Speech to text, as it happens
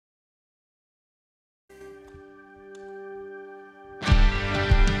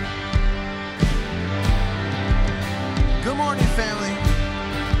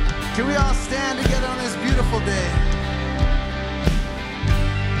Can we all stand together on this beautiful day?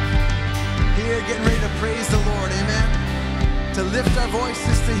 Here, getting ready to praise the Lord, amen? To lift our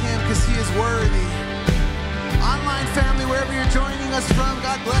voices to Him because He is worthy. Online family, wherever you're joining us from,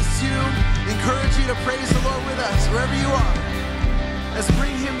 God bless you. Encourage you to praise the Lord with us, wherever you are. Let's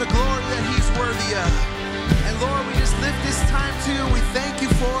bring Him the glory that He's worthy of. And Lord, we just lift this time to you. We thank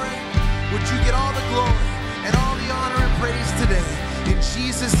you for it. Would you get all the glory and all the honor and praise today? In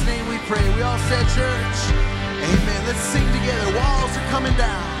Jesus' name we pray. We all said, church, amen. Let's sing together. Walls are coming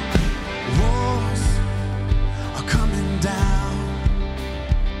down. Walls are coming down.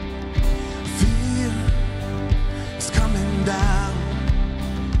 Fear is coming down.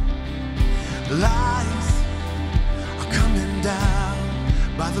 Lies are coming down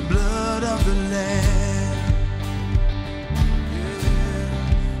by the blood of the Lamb.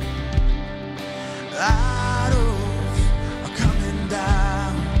 Idols are coming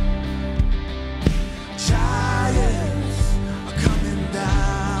down. Giants are coming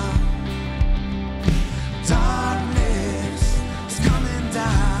down. Darkness is coming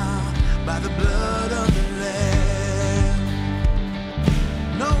down by the blood of the Lamb.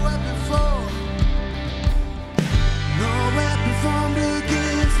 No weapon formed, no weapon formed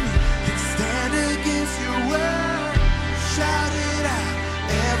against me can stand against your word. Shout it out,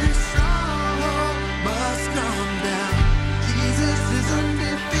 every stronghold must come down. Jesus is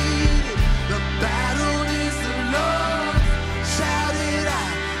undefeated, the battle is the Lord. Shout it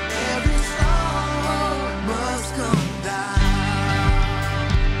out, every stronghold must come down.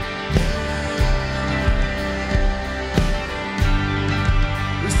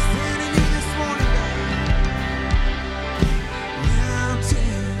 We're standing here this morning,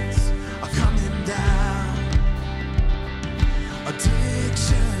 mountains are coming down.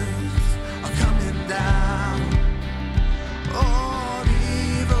 Addictions are coming down. All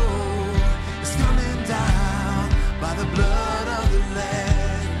evil is coming down by the blood of the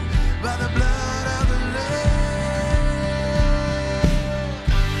Lamb, by the blood of the Lamb.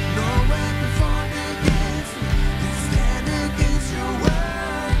 No weapon formed against me can stand against your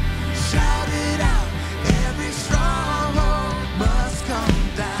word. Shout it out, every stronghold must come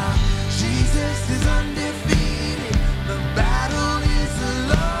down. Jesus is undefeated, the battle is the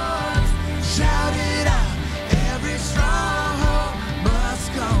Lord's. Shout it out, every stronghold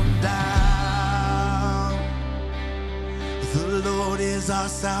must come down. The Lord is our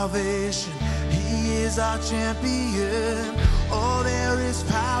salvation, He is our champion. Oh, there is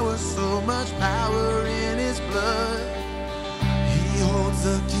power, so much power in His blood. He holds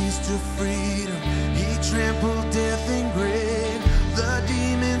the keys to freedom, He trampled death and grave. The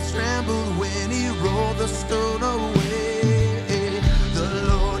demons trembled when He rolled the stone away. The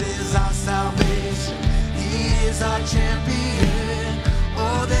Lord is our salvation, He is our champion.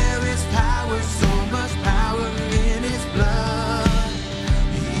 Oh, there is power, so much power in His blood.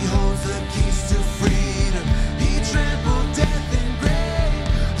 He holds the keys to freedom, He trampled death and grave.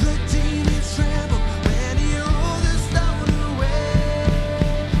 The demons trembled when He rolled the stone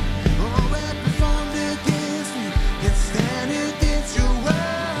away. Oh, weapon formed against me can stand against your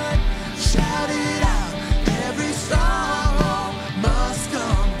word. Shout it out, every stronghold must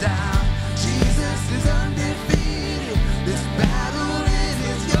come down. Jesus is undefeated, this battle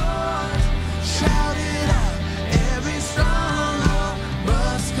is yours. Shout it out, every stronghold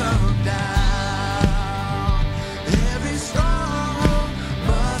must come down. Every stronghold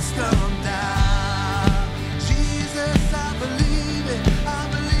must come down. Jesus, I believe it, I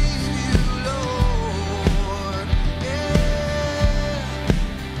believe you, Lord. Yeah.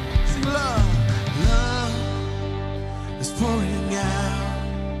 Sing love, love is pouring out.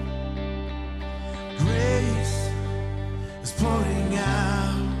 Grace is pouring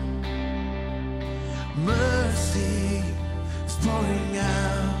out. Mercy is pouring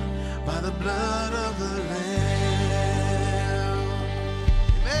out by the blood of the Lamb.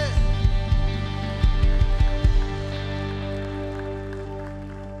 Amen.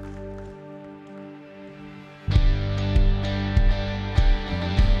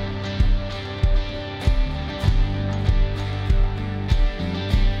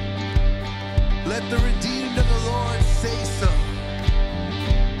 Let the redeemed of the Lord say so.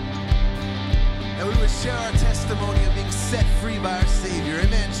 And we would share our testimony of being set free by our Savior.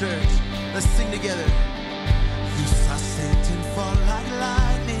 Amen, church. Let's sing together. You saw Satan fall like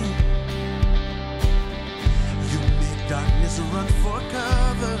lightning. You made darkness run for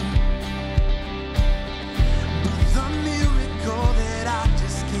cover. But the miracle that I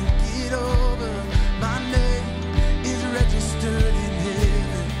just can't get over, my name is registered in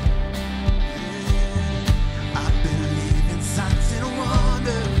heaven. Yeah. I believe in signs and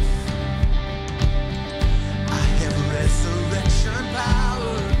wonders.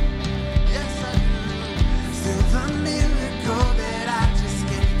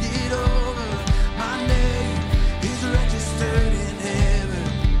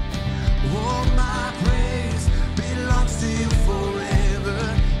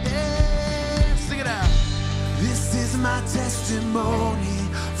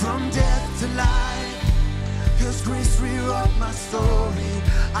 grace rewrote my story.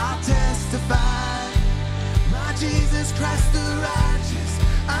 I'll testify. My Jesus Christ the righteous,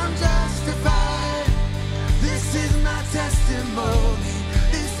 I'm justified. This is my testimony.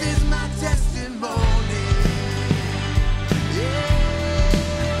 This is my testimony.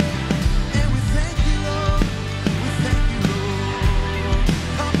 Yeah. And we thank you, Lord. We thank you, Lord.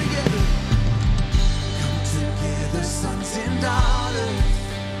 Come together. Come together, sons and daughters.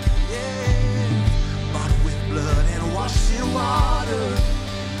 Yeah. Bought with blood and washed in water.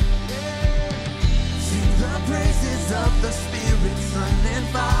 The praises of the Spirit, Son, and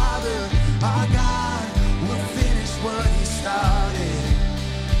Father. Our God will finish what He started.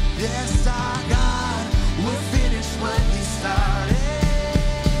 Yes, our God will finish what He started.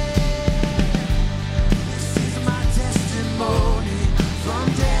 This is my testimony from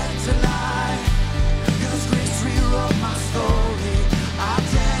death to life. 'Cause grace rewrote my story. I'll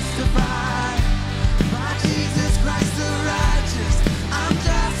testify. My Jesus Christ the righteous, I'm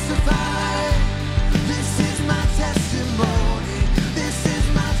justified. This is my testimony. This is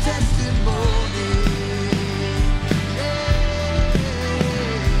my testimony. Yeah.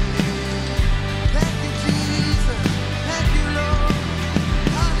 Thank you, Jesus. Thank you, Lord.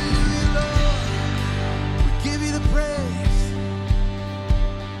 Hallelujah, Lord. We give you the praise.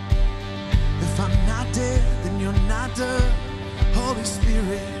 If I'm not dead, then you're not done. Holy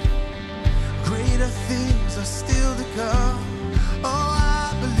Spirit, greater things are still to come. Oh, I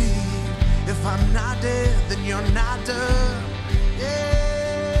believe. If I'm not dead, then you're not done.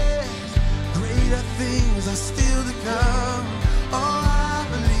 Yes, greater things are still to come. Oh, I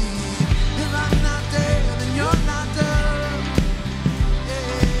believe. If I'm not dead, then you're not done.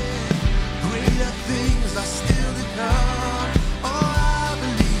 Yeah, greater things are still to come. Oh, I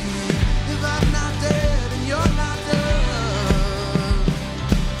believe. If I'm not dead, then you're not done.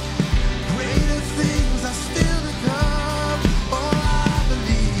 Greater things are still to come. Oh, I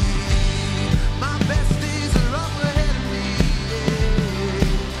believe. My best days are up ahead of me. Yeah.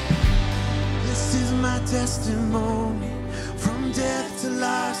 This is my testimony from death to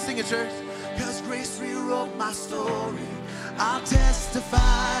life. Sing it, church. 'Cause grace rewrote my story. I'll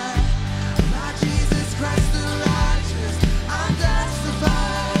testify. My Jesus Christ the righteous, I'm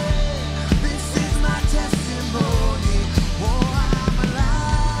justified. This is my testimony. Oh, I'm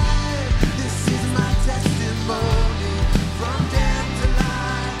alive. This is my testimony from death to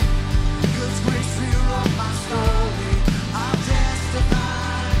life. 'Cause grace rewrote my story. I'll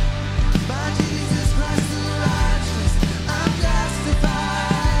testify. By Jesus Christ the righteous, I'm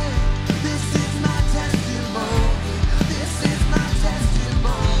justified. This is my testimony. This is my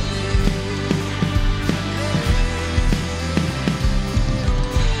testimony.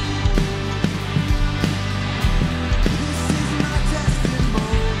 This is my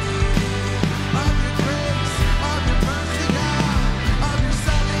testimony of your grace, of your mercy, God, of your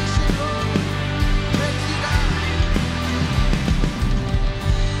salvation, Lord. Praise you, God.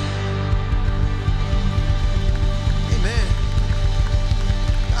 Amen.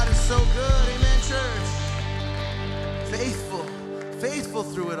 God is so good. Amen, church. Faithful. Faithful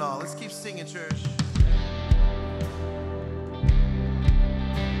through it all. Let's keep singing, church.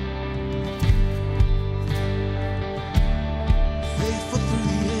 Faithful through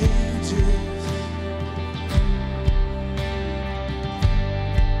the ages.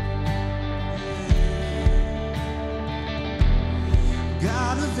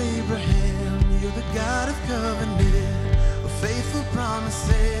 God of Abraham, you're the God of covenant, of faithful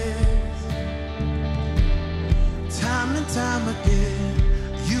promises. Time and time again,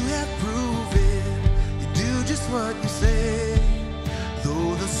 you have proven you do just what you say.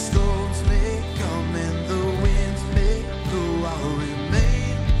 Though the storms may come and the winds may blow, I'll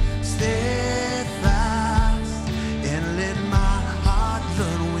remain steadfast and let my heart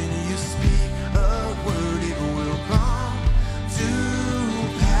learn when you speak a word, it will come to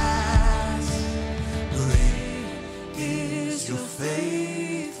pass. Great is your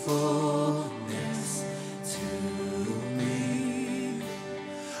faithfulness to me.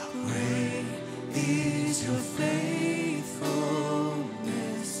 Great is your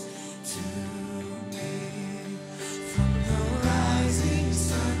faithfulness to me. From the rising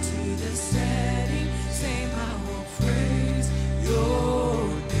sun to the setting, same I will praise your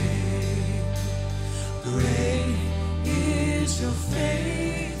name. Great is your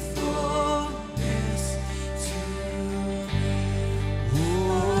faithfulness to me.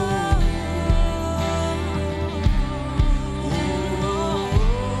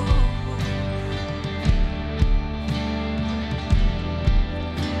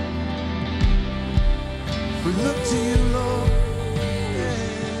 We look to you, Lord,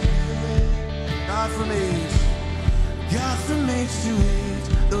 yeah. God from age God from age to age,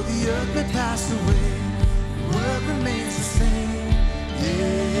 though the earth may pass away, the word remains the same.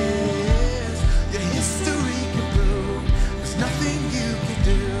 Yes, your history can prove there's nothing you can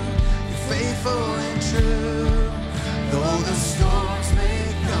do. You're faithful and true. Though the storms may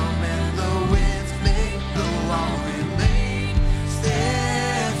come and the winds may blow, I'll remain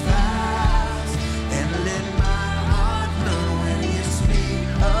steadfast and let my heart know when you speak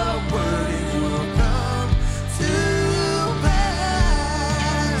a word, it will come to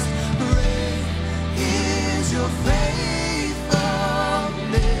pass. Great is your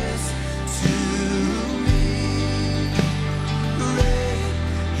faithfulness to me. Great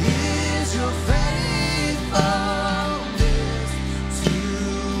is your faithfulness to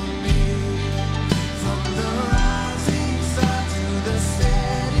me. From the rising sun to the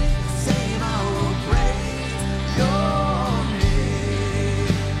setting same, I will praise your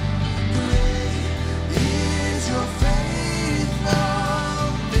name. Great is your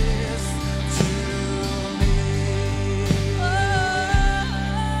faithfulness to me.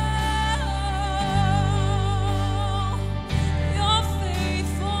 Your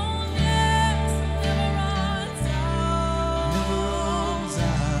faithfulness never runs out. Never runs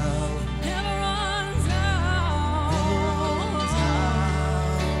out. Never runs out.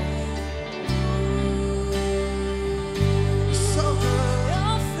 So good.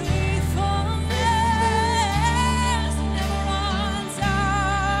 Your faithfulness never runs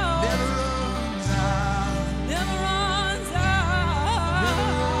out. Never runs out. Never runs Never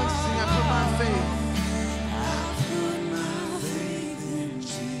out. runs. Sing, I put my faith. I put my faith in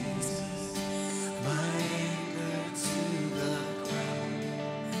Jesus, my anchor to the ground,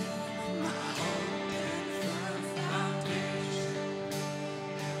 my hope and firm foundation.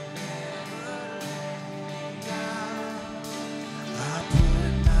 Never let me down. I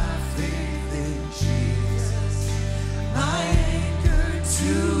put my faith in Jesus, my anchor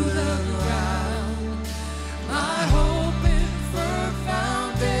to the ground, my hope and firm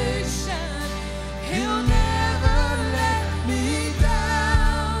foundation. He'll never let me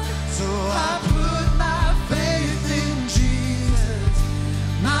down. So I put my faith in Jesus,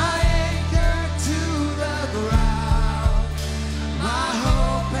 my anchor to the ground, my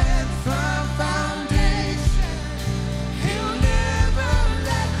hope and firm foundation. He'll never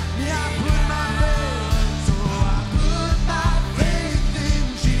let me. I put my faith. So I put my faith in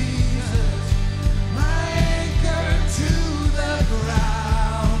Jesus, my anchor to the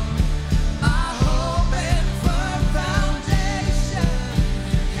ground, my hope and firm foundation.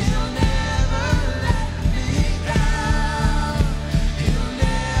 He'll never let me down. He'll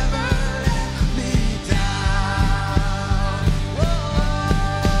never let me down. Whoa,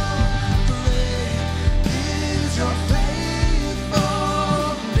 great is your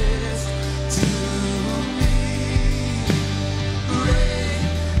faithfulness to me. Great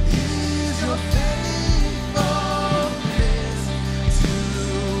is your faithfulness to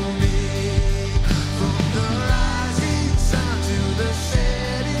me. From the rising sun to the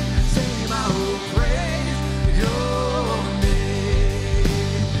setting same, I will praise your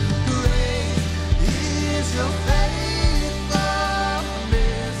name. Great is your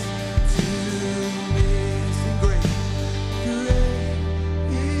faithfulness to me. Sing, great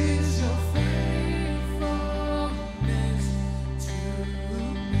is your faithfulness to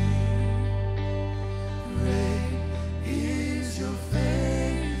me. Great is your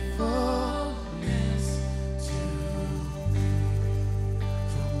faithfulness to me.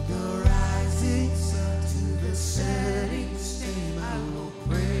 From the rising sun to the setting same, I will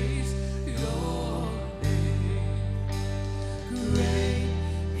praise your name. Great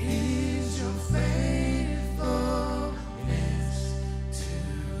is your faithfulness to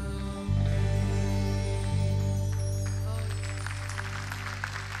me.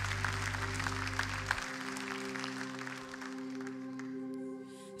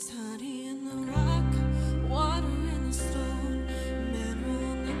 It's honey in the rock, water in the stone, mineral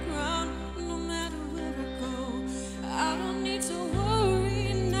on the ground. No matter where I go, I don't need to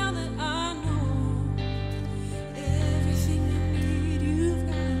worry now that I know everything I need you've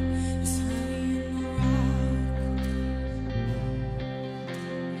got. It's honey in the rock.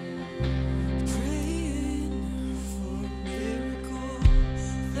 Praying for a miracle,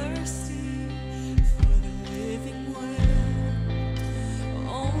 thirsty for the living well.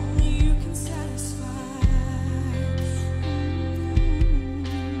 Only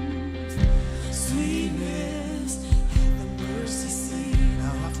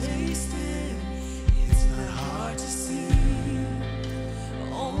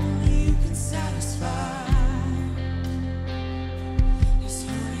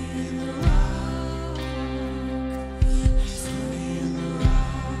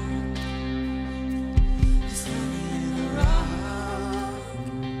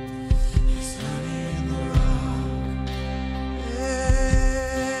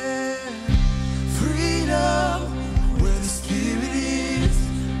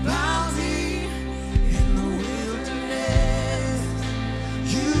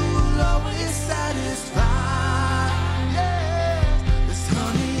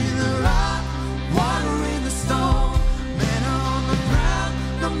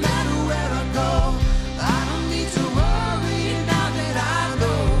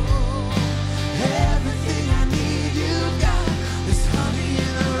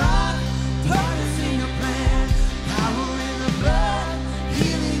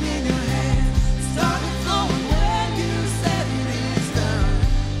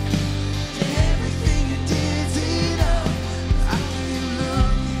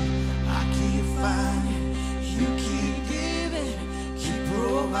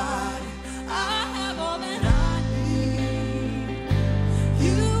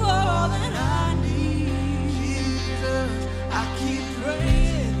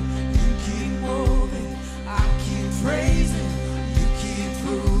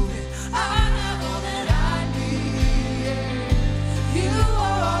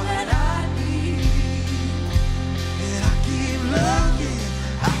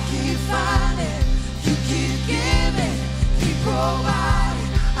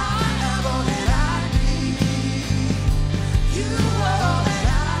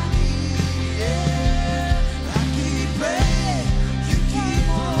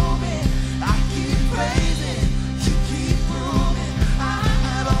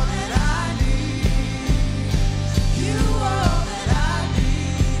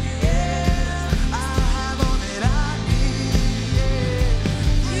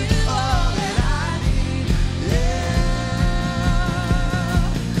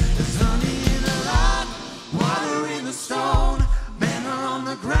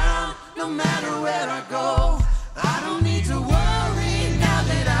ground, no matter where I go. I don't need to worry now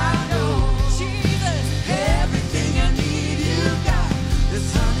that I know. Jesus, everything I need you got.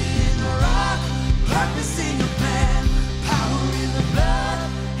 There's honey in the rock, purpose in your plan, power in the blood,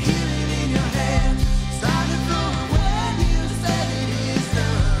 healing in your hand. Started from when you said it is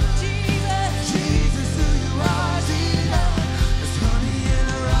done. Jesus, who you are is enough. There's honey in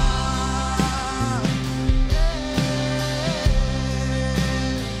the rock.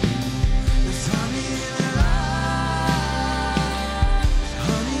 There's honey in the rock.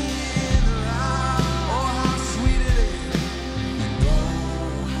 Honey in the rock. Oh, how sweet it is.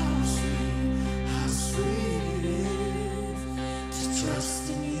 Oh, how sweet it is to trust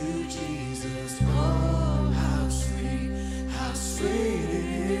in you, Jesus. Oh, how sweet it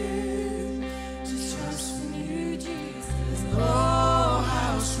is to trust in you, Jesus. Oh,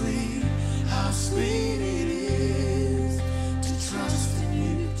 how sweet it is to trust in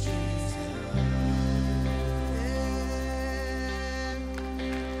you, Jesus.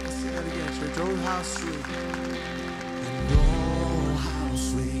 Let's sing that again, church. Oh, how sweet. And oh, how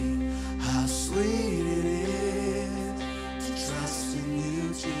sweet it is to trust in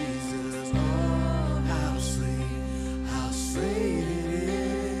you, Jesus. Oh, how sweet it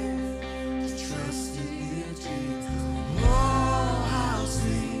is to trust in you, Jesus. Oh, how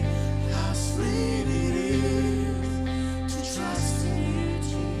sweet it is to trust in you,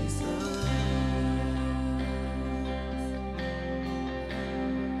 Jesus.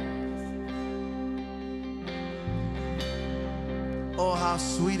 Oh, how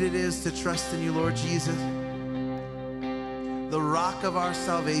sweet it is to trust in you, Lord Jesus, the rock of our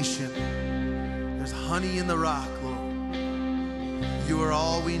salvation. There's honey in the rock, Lord. You are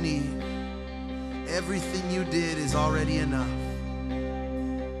all we need. Everything you did is already enough.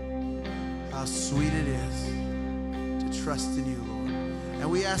 How sweet it is to trust in you, Lord. And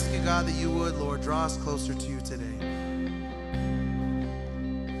we ask you, God, that you would, Lord, draw us closer to you today.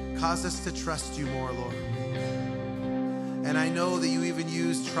 Cause us to trust you more, Lord. And I know that you even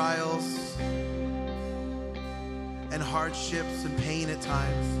use trials and hardships and pain at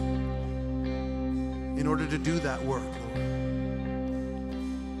times in order to do that work, Lord.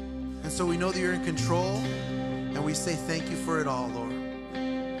 And so we know that you're in control, and we say thank you for it all, Lord.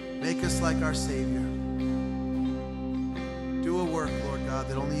 Make us like our Savior. Do a work, Lord God,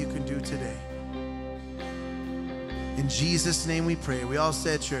 that only you can do today. In Jesus' name we pray. We all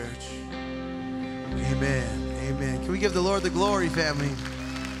said, church, amen. Amen. Can we give the Lord the glory, family?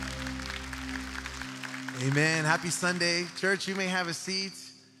 Amen. Happy Sunday. Church, you may have a seat.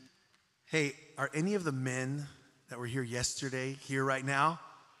 Hey, are any of the men that were here yesterday here right now?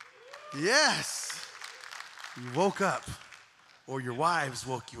 Yes. You woke up, or your wives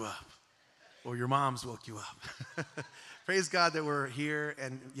woke you up, or your moms woke you up. Praise God that we're here,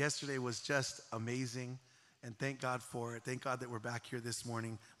 and yesterday was just amazing, and thank God for it. Thank God that we're back here this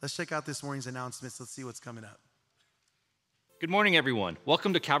morning. Let's check out this morning's announcements. Let's see what's coming up. Good morning, everyone.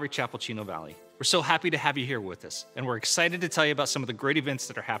 Welcome to Calvary Chapel, Chino Valley. We're so happy to have you here with us, and we're excited to tell you about some of the great events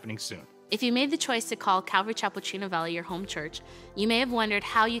that are happening soon. If you made the choice to call Calvary Chapel, Chino Valley your home church, you may have wondered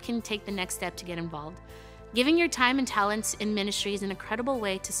how you can take the next step to get involved. Giving your time and talents in ministry is an incredible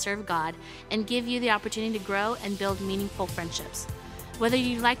way to serve God and give you the opportunity to grow and build meaningful friendships. Whether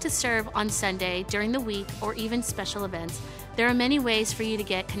you'd like to serve on Sunday, during the week, or even special events, there are many ways for you to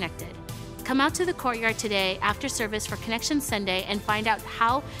get connected. Come out to the courtyard today after service for Connection Sunday and find out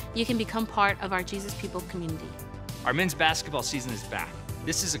how you can become part of our Jesus People community. Our men's basketball season is back.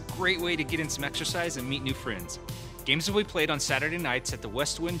 This is a great way to get in some exercise and meet new friends. Games will be played on Saturday nights at the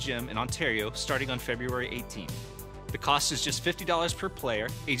Westwind Gym in Ontario starting on February 18th. The cost is just $50 per player,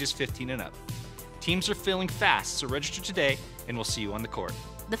 ages 15 and up. Teams are filling fast, so register today and we'll see you on the court.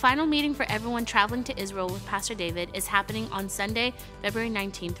 The final meeting for everyone traveling to Israel with Pastor David is happening on Sunday, February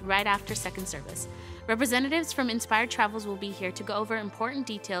 19th, right after second service. Representatives from Inspired Travels will be here to go over important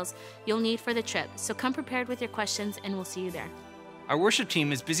details you'll need for the trip, so come prepared with your questions and we'll see you there. Our worship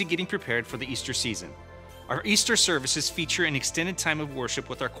team is busy getting prepared for the Easter season. Our Easter services feature an extended time of worship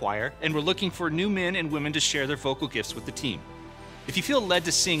with our choir, and we're looking for new men and women to share their vocal gifts with the team. If you feel led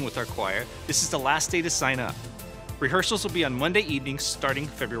to sing with our choir, this is the last day to sign up. Rehearsals will be on Monday evenings starting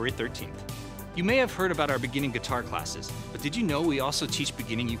February 13th. You may have heard about our beginning guitar classes, but did you know we also teach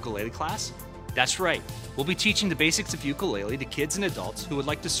beginning ukulele class? That's right, we'll be teaching the basics of ukulele to kids and adults who would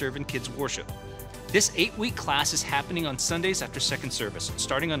like to serve in kids' worship. This 8-week class is happening on Sundays after second service,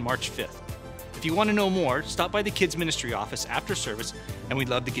 starting on March 5th. If you want to know more, stop by the kids' ministry office after service, and we'd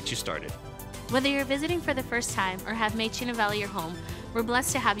love to get you started. Whether you're visiting for the first time or have made Chino Valley your home, we're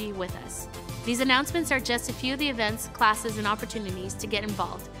blessed to have you with us. These announcements are just a few of the events, classes, and opportunities to get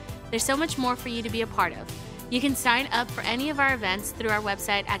involved. There's so much more for you to be a part of. You can sign up for any of our events through our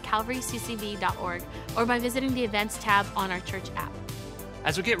website at calvaryccv.org or by visiting the events tab on our church app.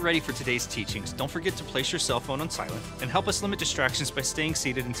 As we get ready for today's teachings, don't forget to place your cell phone on silent and help us limit distractions by staying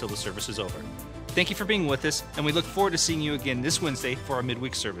seated until the service is over. Thank you for being with us, and we look forward to seeing you again this Wednesday for our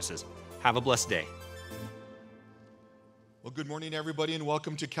midweek services. Have a blessed day. Well, good morning, everybody, and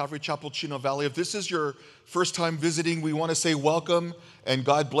welcome to Calvary Chapel, Chino Valley. If this is your first time visiting, we want to say welcome and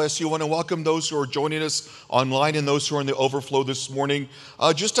God bless you. I want to welcome those who are joining us online and those who are in the overflow this morning.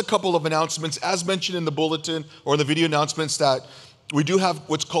 Just a couple of announcements. As mentioned in the bulletin or in the video announcements, that we do have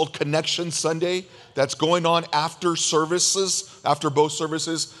what's called Connection Sunday that's going on after services, after both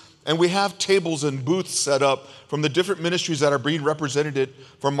services. And we have tables and booths set up from the different ministries that are being represented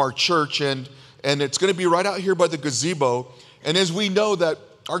from our church. And it's going to be right out here by the gazebo. And as we know that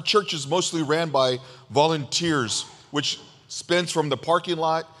our church is mostly ran by volunteers, which spans from the parking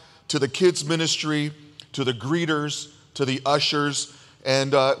lot to the kids ministry, to the greeters, to the ushers.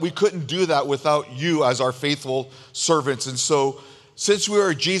 And we couldn't do that without you as our faithful servants. And so since we are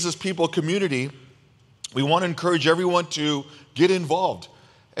a Jesus People community, we want to encourage everyone to get involved.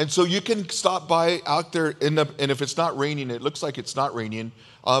 And so you can stop by out there, and if it's not raining, it looks like it's not raining.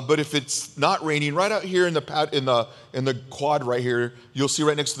 But if it's not raining, right out here in the quad right here, you'll see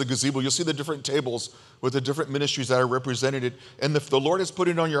right next to the gazebo, you'll see the different tables with the different ministries that are represented. And if the Lord has put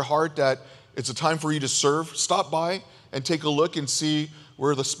it on your heart that it's a time for you to serve, stop by and take a look and see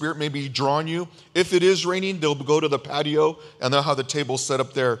where the Spirit may be drawing you. If it is raining, they'll go to the patio and they'll have the table set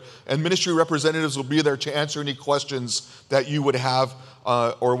up there. And ministry representatives will be there to answer any questions that you would have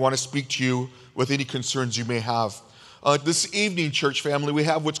or want to speak to you with any concerns you may have. This evening, church family, we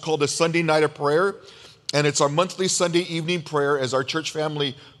have what's called a Sunday night of prayer. And it's our monthly Sunday evening prayer as our church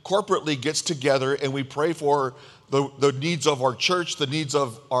family corporately gets together and we pray for the needs of our church, the needs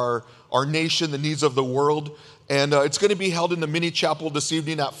of our nation, the needs of the world. And it's going to be held in the mini chapel this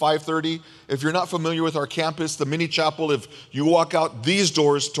evening at 5:30. If you're not familiar with our campus, the mini chapel, if you walk out these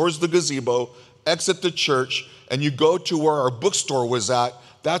doors towards the gazebo, exit the church, and you go to where our bookstore was at,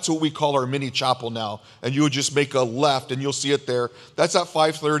 that's what we call our mini chapel now. And you would just make a left and you'll see it there. That's at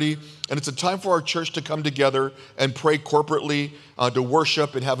 5:30. And it's a time for our church to come together and pray corporately, to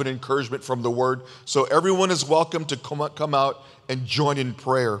worship and have an encouragement from the word. So everyone is welcome to come out and join in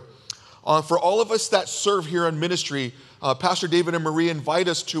prayer. For all of us that serve here in ministry, Pastor David and Marie invite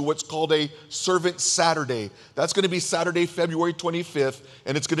us to what's called a Servant Saturday. That's going to be Saturday, February 25th,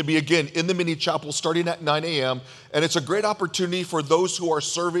 and it's going to be, again, in the mini chapel starting at 9 a.m. And it's a great opportunity for those who are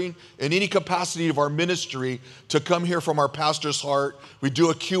serving in any capacity of our ministry to come here from our pastor's heart. We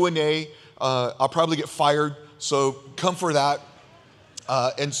do a Q&A. I'll probably get fired, so come for that.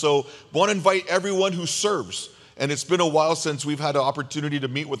 And so I want to invite everyone who serves. And it's been a while since we've had an opportunity to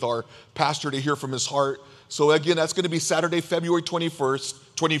meet with our pastor to hear from his heart. So again, that's going to be Saturday, February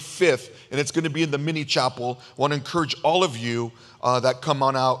 25th, and it's going to be in the mini chapel. I want to encourage all of you that come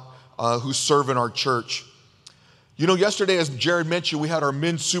on out who serve in our church. You know, yesterday, as Jared mentioned, we had our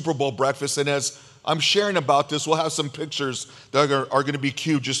men's Super Bowl breakfast, and as I'm sharing about this, we'll have some pictures that are going to be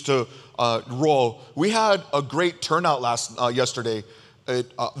cute just to roll. We had a great turnout yesterday. There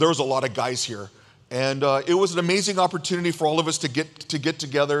was a lot of guys here. And it was an amazing opportunity for all of us to get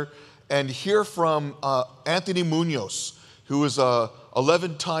together and hear from Anthony Munoz, who is a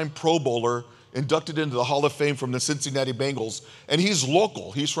 11-time Pro Bowler, inducted into the Hall of Fame from the Cincinnati Bengals. And he's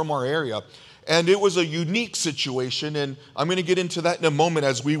local. He's from our area. And it was a unique situation. And I'm going to get into that in a moment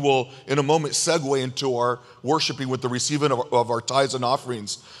as we will, in a moment, segue into our worshiping with the receiving of our tithes and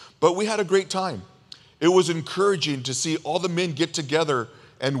offerings. But we had a great time. It was encouraging to see all the men get together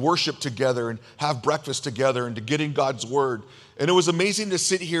and worship together and have breakfast together and to get in God's word. And it was amazing to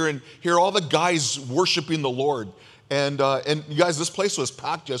sit here and hear all the guys worshiping the Lord. And you guys, this place was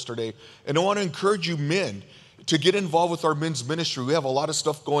packed yesterday. And I want to encourage you men to get involved with our men's ministry. We have a lot of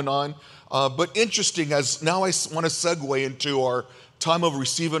stuff going on. But interesting, as now I want to segue into our time of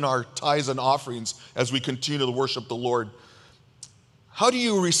receiving our tithes and offerings as we continue to worship the Lord. How do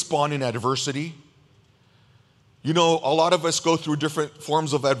you respond in adversity? You know, a lot of us go through different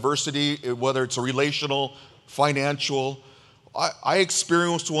forms of adversity, whether it's a relational, financial. I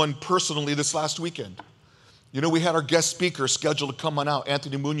experienced one personally this last weekend. You know, we had our guest speaker scheduled to come on out,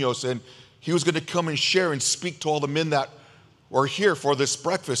 Anthony Munoz, and he was going to come and share and speak to all the men that were here for this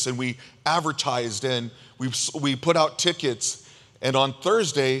breakfast. And we advertised and we put out tickets. And on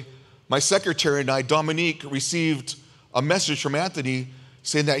Thursday, my secretary and I, Dominique, received a message from Anthony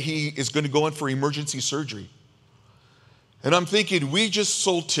saying that he is going to go in for emergency surgery. And I'm thinking, we just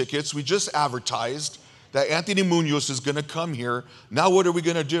sold tickets, we just advertised that Anthony Munoz is going to come here. Now what are we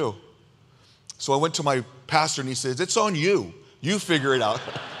going to do? So I went to my pastor and he says, it's on you. You figure it out.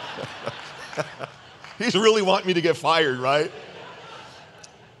 He's really wanting me to get fired, right?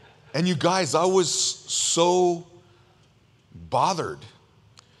 And you guys, I was so bothered.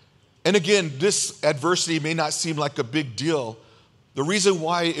 And again, this adversity may not seem like a big deal. The reason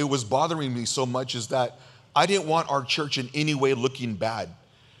why it was bothering me so much is that I didn't want our church in any way looking bad.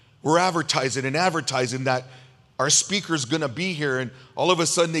 We're advertising that our speaker's gonna be here, and all of a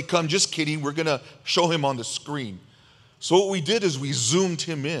sudden they come, just kidding, we're gonna show him on the screen. So what we did is we zoomed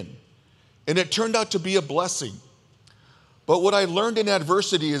him in, and it turned out to be a blessing. But what I learned in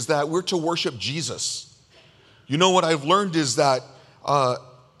adversity is that we're to worship Jesus. You know what I've learned is that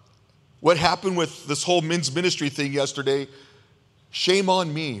what happened with this whole men's ministry thing yesterday, shame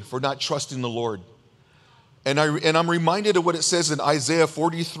on me for not trusting the Lord. And I'm reminded of what it says in Isaiah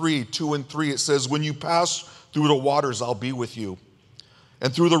 43, 2 and 3. It says, when you pass through the waters, I'll be with you.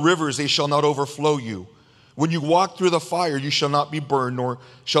 And through the rivers, they shall not overflow you. When you walk through the fire, you shall not be burned, nor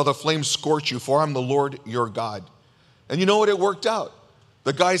shall the flames scorch you, for I'm the Lord your God. And you know what? It worked out.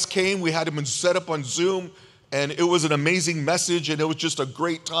 The guys came, we had them set up on Zoom, and it was an amazing message, and it was just a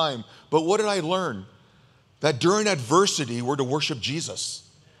great time. But what did I learn? That during adversity, we're to worship Jesus.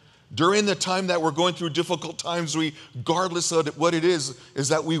 During the time that we're going through difficult times, regardless of what it is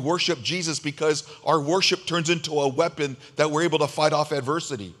that we worship Jesus, because our worship turns into a weapon that we're able to fight off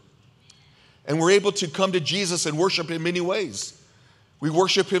adversity. And we're able to come to Jesus and worship him many ways. We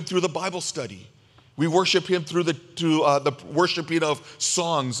worship him through the Bible study. We worship him through the worshiping of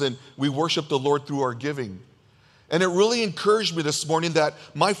songs, and we worship the Lord through our giving. And it really encouraged me this morning that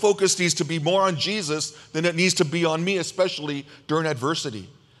my focus needs to be more on Jesus than it needs to be on me, especially during adversity.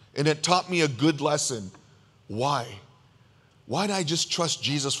 And it taught me a good lesson. Why? Why did I just trust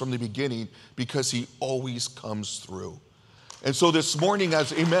Jesus from the beginning? Because he always comes through. And so this morning,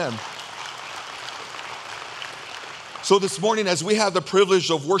 amen. So this morning, as we have the privilege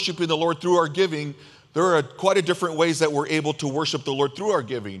of worshiping the Lord through our giving, there are quite a different ways that we're able to worship the Lord through our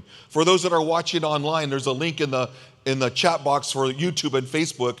giving. For those that are watching online, there's a link in the chat box for YouTube and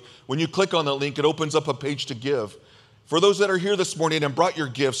Facebook. When you click on that link, it opens up a page to give. For those that are here this morning and brought your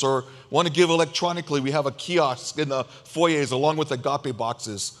gifts or want to give electronically, we have a kiosk in the foyers along with agape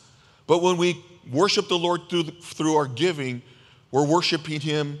boxes. But when we worship the Lord through our giving, we're worshiping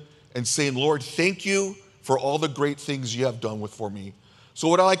him and saying, Lord, thank you for all the great things you have done for me. So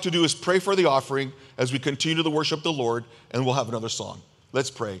what I like to do is pray for the offering as we continue to worship the Lord, and we'll have another song.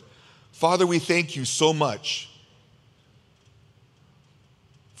 Let's pray. Father, we thank you so much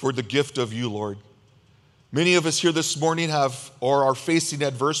for the gift of you, Lord. Many of us here this morning have or are facing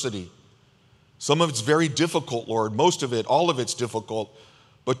adversity. Some of it's very difficult, Lord. Most of it, all of it's difficult.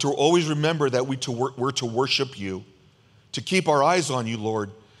 But to always remember that we're to worship you, to keep our eyes on you,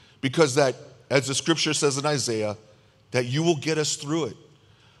 Lord, because that, as the scripture says in Isaiah, that you will get us through it.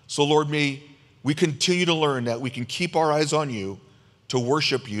 So, Lord, may we continue to learn that we can keep our eyes on you to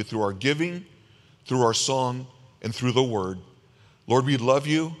worship you through our giving, through our song, and through the word. Lord, we love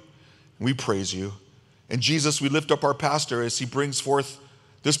you, and we praise you. And Jesus, we lift up our pastor as he brings forth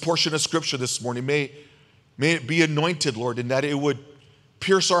this portion of scripture this morning. May it be anointed, Lord, and that it would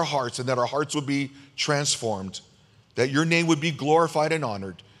pierce our hearts and that our hearts would be transformed, that your name would be glorified and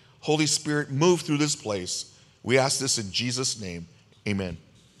honored. Holy Spirit, move through this place. We ask this in Jesus' name. Amen.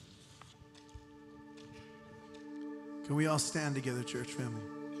 Can we all stand together, church family?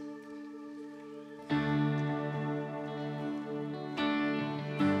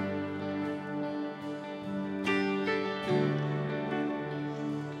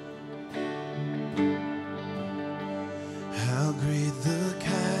 How great the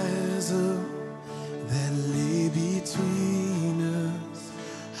chasm that lay between us,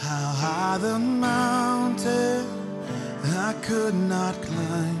 how high the mountain I could not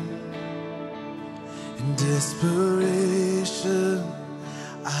climb. In desperation,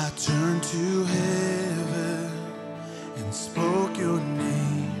 I turned to heaven and spoke your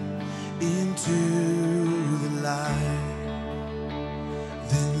name into the light.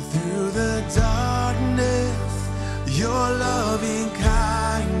 Then through the darkness, your loving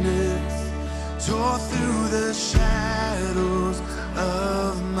kindness tore through the shadows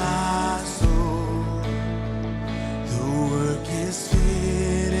of my soul. The work is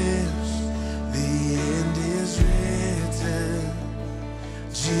finished, the end is written.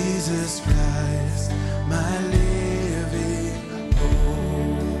 Jesus Christ, my living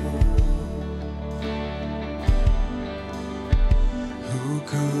hope. Who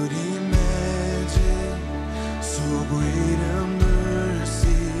could imagine so great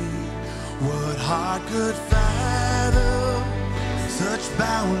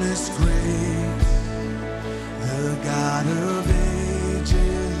boundless grace, the God of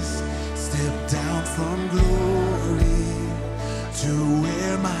ages stepped down from glory to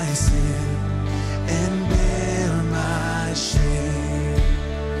wear my sin and bear my shame.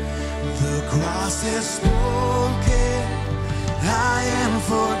 The cross has spoken, I am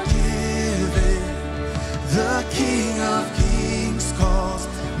forgiven. The King of Kings calls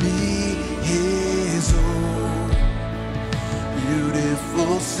me his own.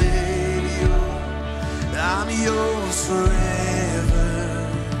 Beautiful Savior, I'm yours forever.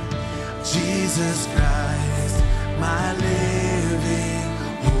 Jesus Christ, my living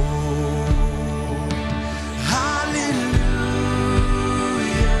hope. Hallelujah,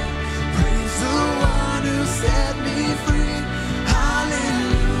 praise the one who set me free.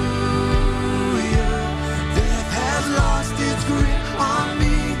 Hallelujah, death has lost its grip on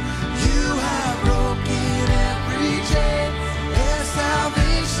me. You have broken every chain. There's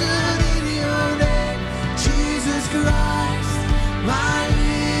salvation in your name, Jesus Christ, my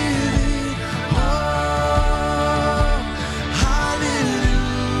living hope. Hallelujah,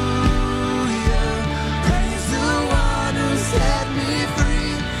 praise the one who set me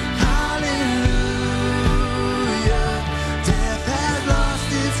free. Hallelujah, death has lost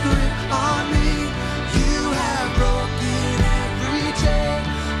its grip on me. You have broken every chain.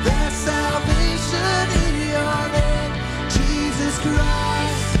 There's salvation in your name, Jesus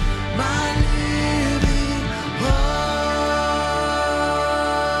Christ, my living hope.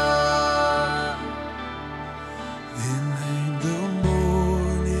 Then came the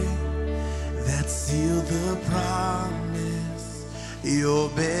morning that sealed the promise. Your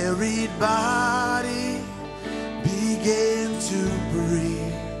buried body began to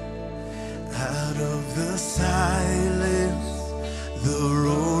breathe. Out of the silence, the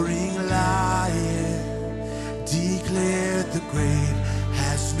roaring lion declared the grave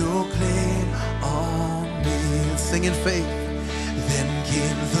has no claim on me. Sing in faith. Then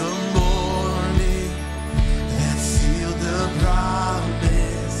came the morning that sealed the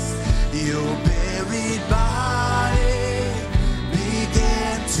promise. Your buried body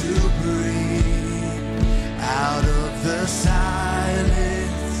began to breathe. Out of the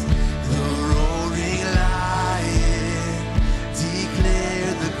silence, the roaring lion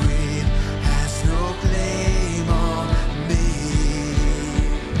declared the grave has no claim on me.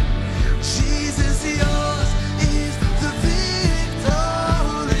 Jesus, yours is the victory.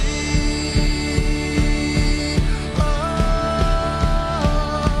 Oh,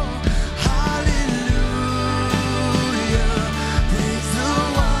 hallelujah, praise the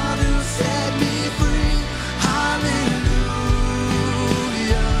one who set me free. Hallelujah,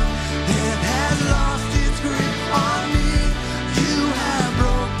 death has lost its grip on me. You have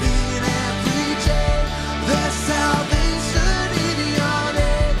broken every chain. There's salvation in your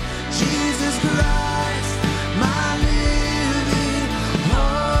name, Jesus Christ, my living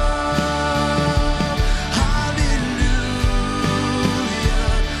hope. Hallelujah,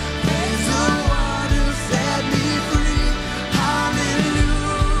 praise the one who set me free. Hallelujah,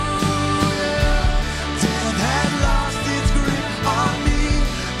 death has lost its grip on me.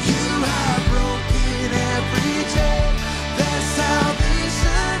 You have broken every chain. There's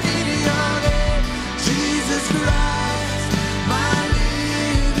salvation in your name, Jesus Christ, my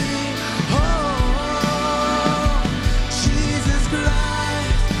living hope. Jesus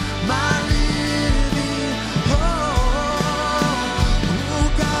Christ, my living hope. Oh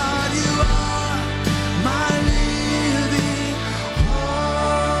God, you are my living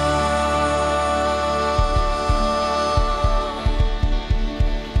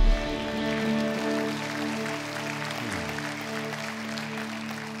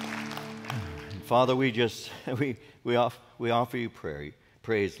Father, we offer you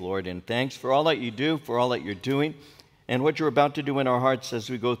praise, Lord, and thanks for all that you do, for all that you're doing, and what you're about to do in our hearts as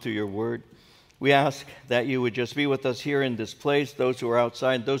we go through your word. We ask that you would just be with us here in this place, those who are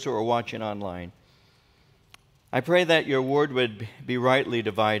outside, those who are watching online. I pray that your word would be rightly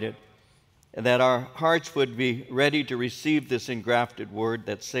divided, and that our hearts would be ready to receive this engrafted word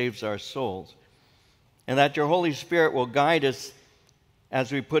that saves our souls, and that your Holy Spirit will guide us as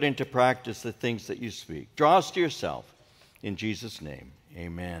we put into practice the things that you speak. Draw us to yourself. In Jesus' name,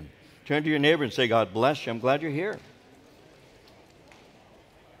 amen. Turn to your neighbor and say, God bless you. I'm glad you're here.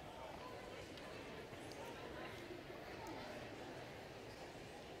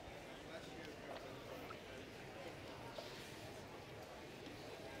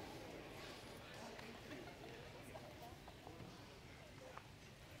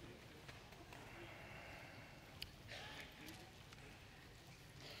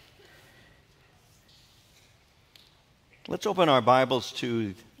 Let's open our Bibles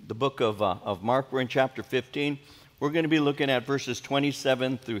to the book of Mark. We're in chapter 15. We're going to be looking at verses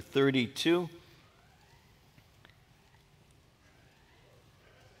 27 through 32.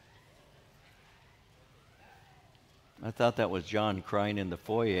 I thought that was John crying in the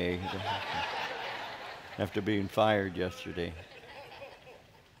foyer after being fired yesterday.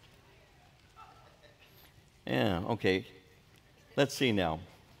 Yeah, okay. Let's see now.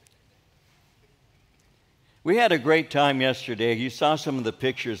 We had a great time yesterday. You saw some of the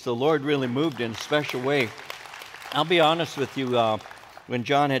pictures. The Lord really moved in a special way. I'll be honest with you, when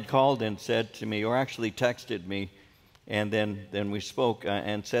John had called and said to me, or actually texted me, and then we spoke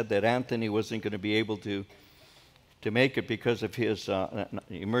and said that Anthony wasn't going to be able to make it because of his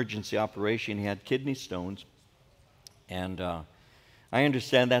emergency operation. He had kidney stones. And I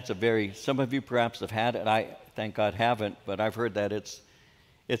understand that's some of you perhaps have had it. I, thank God, haven't, but I've heard that it's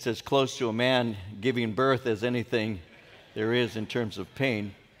as close to a man giving birth as anything there is in terms of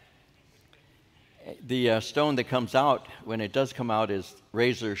pain. The stone that comes out, when it does come out, is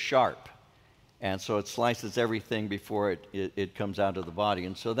razor sharp. And so it slices everything before it comes out of the body.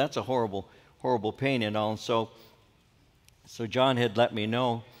 And so that's a horrible, horrible pain and all. And so John had let me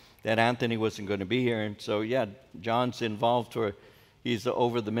know that Anthony wasn't going to be here. And so, yeah, John's involved, he's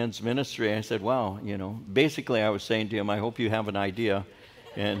over the men's ministry. I said, wow, basically I was saying to him, I hope you have an idea.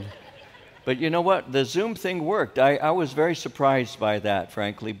 But you know what? The Zoom thing worked. I was very surprised by that,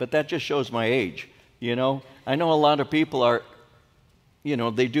 frankly, but that just shows my age, I know a lot of people are,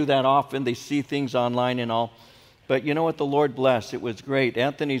 they do that often. They see things online and all. But you know what? The Lord bless. It was great.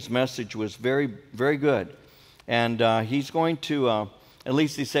 Anthony's message was very, very good. And he's going to, at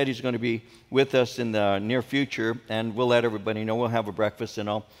least he said he's going to be with us in the near future, and we'll let everybody know. We'll have a breakfast and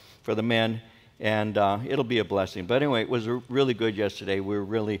all for the men. And it'll be a blessing. But anyway, it was really good yesterday. We were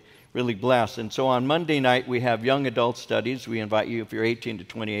really, really blessed. And so on Monday night, we have young adult studies. We invite you, if you're 18 to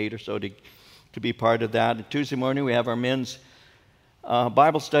 28 or so, to be part of that. And Tuesday morning, we have our men's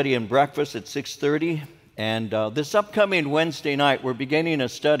Bible study and breakfast at 6:30. And this upcoming Wednesday night, we're beginning a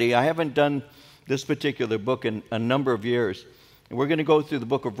study. I haven't done this particular book in a number of years. And we're going to go through the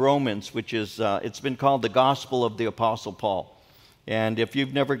book of Romans, which is, it's been called the Gospel of the Apostle Paul. And if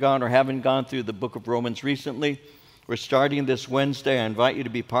you've never gone or haven't gone through the book of Romans recently, we're starting this Wednesday. I invite you to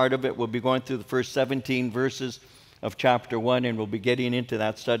be part of it. We'll be going through the first 17 verses of chapter 1, and we'll be getting into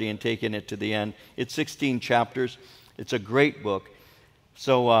that study and taking it to the end. It's 16 chapters. It's a great book.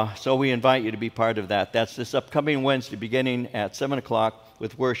 So we invite you to be part of that. That's this upcoming Wednesday, beginning at 7 o'clock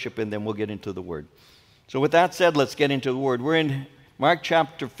with worship, and then we'll get into the Word. So with that said, let's get into the Word. We're in Mark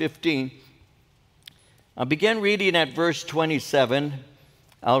chapter 15. I'll begin reading at verse 27.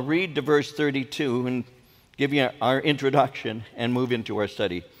 I'll read to verse 32 and give you our introduction and move into our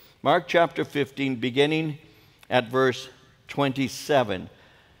study. Mark chapter 15, beginning at verse 27.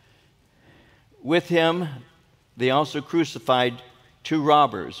 With him, they also crucified two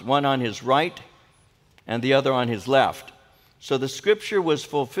robbers, one on his right and the other on his left. So the scripture was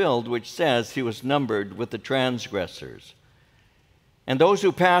fulfilled, which says he was numbered with the transgressors. And those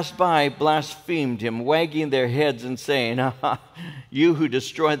who passed by blasphemed him, wagging their heads and saying, you who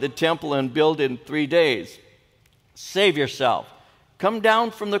destroyed the temple and build in 3 days, save yourself. Come down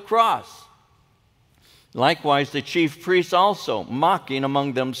from the cross. Likewise, the chief priests also, mocking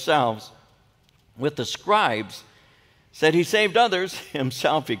among themselves with the scribes, said, he saved others,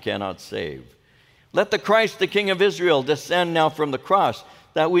 himself he cannot save. Let the Christ, the King of Israel, descend now from the cross,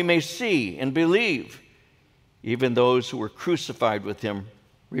 that we may see and believe. Even those who were crucified with him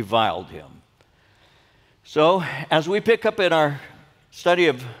reviled him. So, as we pick up in our study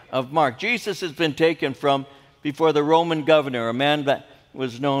of Mark, Jesus has been taken from before the Roman governor, a man that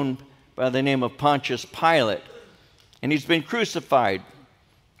was known by the name of Pontius Pilate. And he's been crucified.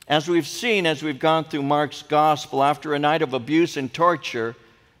 As we've seen, as we've gone through Mark's gospel, after a night of abuse and torture,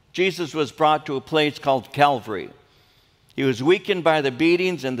 Jesus was brought to a place called Calvary. He was weakened by the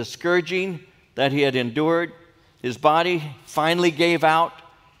beatings and the scourging that he had endured. His body finally gave out.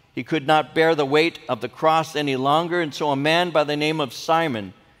 He could not bear the weight of the cross any longer, and so a man by the name of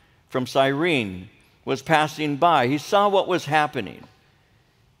Simon from Cyrene was passing by. He saw what was happening.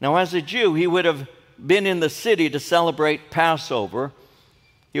 Now, as a Jew, he would have been in the city to celebrate Passover.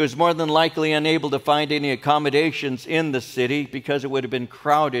 He was more than likely unable to find any accommodations in the city because it would have been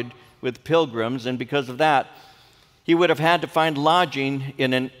crowded with pilgrims, and because of that, he would have had to find lodging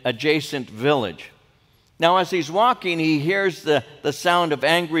in an adjacent village. Now, as he's walking, he hears the sound of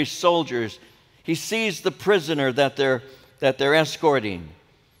angry soldiers. He sees the prisoner that they're escorting.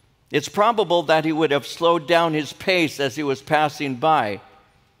 It's probable that he would have slowed down his pace as he was passing by.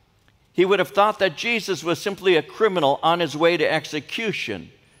 He would have thought that Jesus was simply a criminal on his way to execution.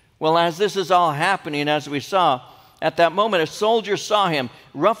 Well, as this is all happening, as we saw, at that moment, a soldier saw him,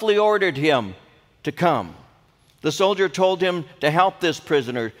 roughly ordered him to come. The soldier told him to help this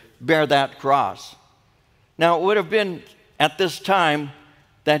prisoner bear that cross. Now, it would have been at this time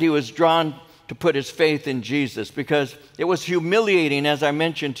that he was drawn to put his faith in Jesus, because it was humiliating, as I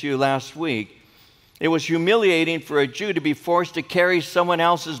mentioned to you last week. It was humiliating for a Jew to be forced to carry someone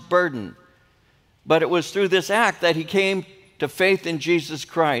else's burden. But it was through this act that he came to faith in Jesus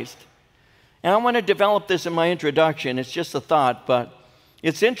Christ. And I want to develop this in my introduction. It's just a thought, but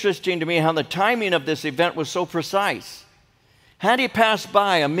it's interesting to me how the timing of this event was so precise. Had he passed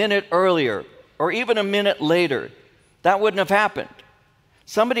by a minute earlier, or even a minute later, that wouldn't have happened.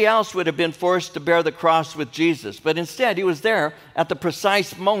 Somebody else would have been forced to bear the cross with Jesus, but instead he was there at the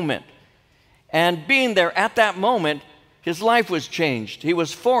precise moment. And being there at that moment, his life was changed. He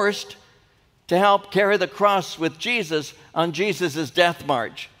was forced to help carry the cross with Jesus on Jesus' death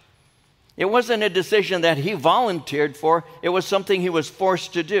march. It wasn't a decision that he volunteered for. It was something he was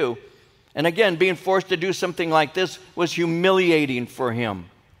forced to do. And again, being forced to do something like this was humiliating for him.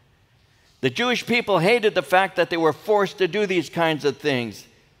 The Jewish people hated the fact that they were forced to do these kinds of things.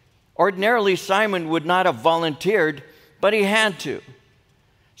 Ordinarily, Simon would not have volunteered, but he had to.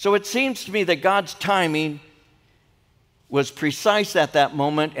 So it seems to me that God's timing was precise at that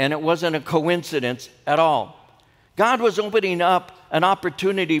moment, and it wasn't a coincidence at all. God was opening up an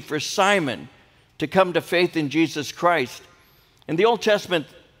opportunity for Simon to come to faith in Jesus Christ. In the Old Testament,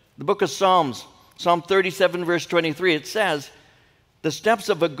 the book of Psalms, Psalm 37, verse 23, it says, "The steps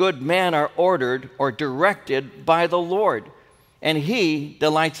of a good man are ordered or directed by the Lord, and he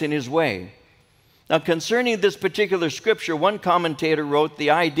delights in his way." Now, concerning this particular scripture, one commentator wrote, the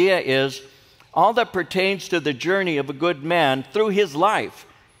idea is, all that pertains to the journey of a good man through his life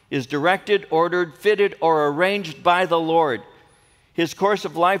is directed, ordered, fitted, or arranged by the Lord. His course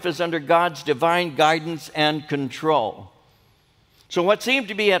of life is under God's divine guidance and control. So what seemed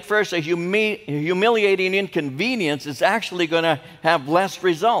to be at first a humiliating inconvenience is actually going to have less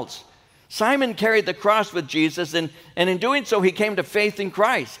results. Simon carried the cross with Jesus, and in doing so, he came to faith in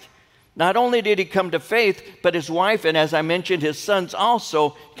Christ. Not only did he come to faith, but his wife and, as I mentioned, his sons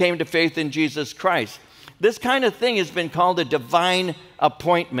also came to faith in Jesus Christ. This kind of thing has been called a divine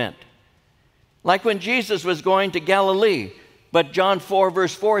appointment. Like when Jesus was going to Galilee, but John 4,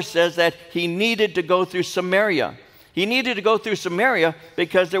 verse 4 says that he needed to go through Samaria. He needed to go through Samaria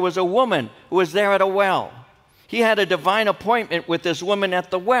because there was a woman who was there at a well. He had a divine appointment with this woman at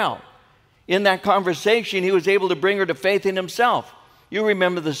the well. In that conversation, he was able to bring her to faith in himself. You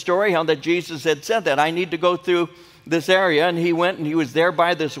remember the story, how that Jesus had said that, I need to go through this area, and he went and he was there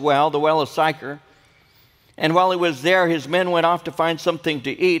by this well, the well of Sychar. And while he was there, his men went off to find something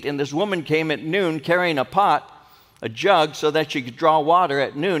to eat, and this woman came at noon carrying a pot, a jug, so that she could draw water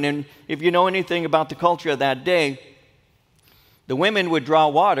at noon. And if you know anything about the culture of that day, the women would draw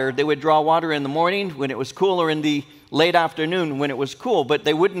water. They would draw water in the morning when it was cool, or in the late afternoon when it was cool, but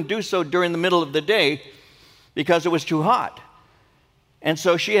they wouldn't do so during the middle of the day because it was too hot. And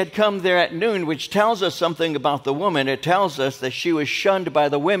so she had come there at noon, which tells us something about the woman. It tells us that she was shunned by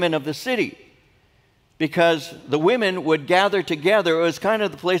the women of the city, because the women would gather together. It was kind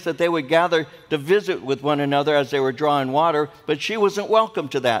of the place that they would gather to visit with one another as they were drawing water, but she wasn't welcome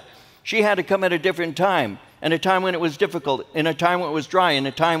to that. She had to come at a different time, and a time when it was difficult, in a time when it was dry, in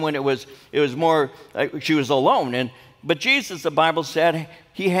a time when it was more, she was alone. But Jesus, the Bible said,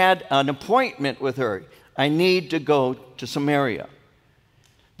 he had an appointment with her. I need to go to Samaria.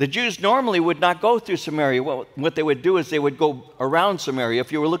 The Jews normally would not go through Samaria. Well, what they would do is they would go around Samaria.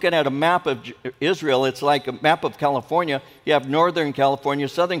 If you were looking at a map of Israel, it's like a map of California. You have Northern California,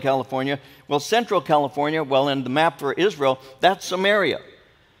 Southern California. Well, Central California, well, in the map for Israel, that's Samaria.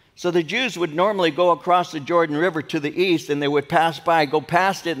 So the Jews would normally go across the Jordan River to the east, and they would pass by, go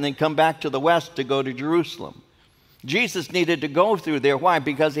past it, and then come back to the west to go to Jerusalem. Jesus needed to go through there. Why?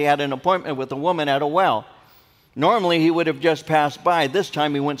 Because he had an appointment with a woman at a well. Normally, he would have just passed by. This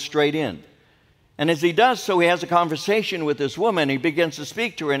time, he went straight in. And as he does so, he has a conversation with this woman. He begins to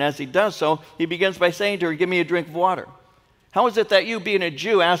speak to her, and as he does so, he begins by saying to her, "Give me a drink of water." How is it that you, being a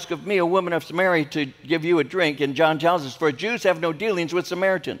Jew, ask of me, a woman of Samaria, to give you a drink? And John tells us, for Jews have no dealings with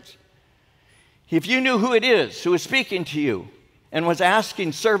Samaritans. If you knew who it is who is speaking to you and was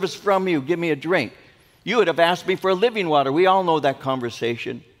asking service from you, "Give me a drink," you would have asked me for living water. We all know that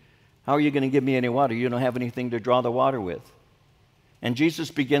conversation. How are you going to give me any water? You don't have anything to draw the water with. And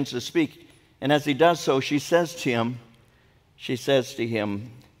Jesus begins to speak. And as he does so, she says to him,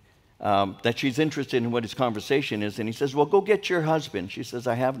 that she's interested in what his conversation is. And he says, well, go get your husband. She says,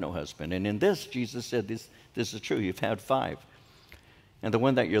 I have no husband. And in this, Jesus said, this is true. You've had 5. And the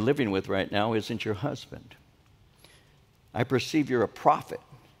one that you're living with right now isn't your husband. I perceive you're a prophet.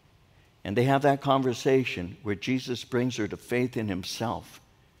 And they have that conversation where Jesus brings her to faith in himself.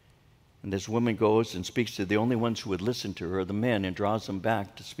 And this woman goes and speaks to the only ones who would listen to her, the men, and draws them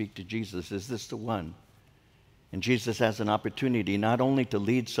back to speak to Jesus. Is this the one? And Jesus has an opportunity not only to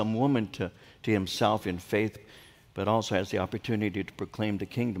lead some woman to himself in faith, but also has the opportunity to proclaim the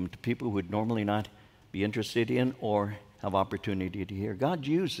kingdom to people who would normally not be interested in or have opportunity to hear. God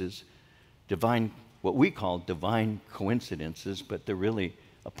uses what we call divine coincidences, but they're really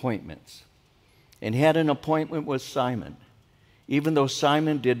appointments. And he had an appointment with Simon, even though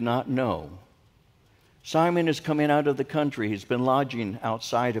Simon did not know. Simon is coming out of the country. He's been lodging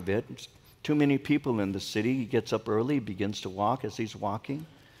outside of it. It's too many people in the city. He gets up early, begins to walk. As he's walking,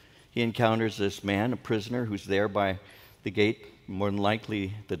 he encounters this man, a prisoner, who's there by the gate, more than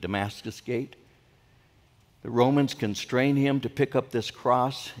likely the Damascus gate. The Romans constrain him to pick up this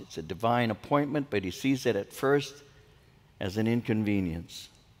cross. It's a divine appointment, but he sees it at first as an inconvenience.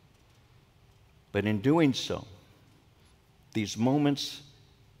 But in doing so, these moments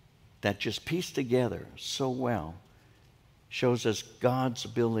that just piece together so well shows us God's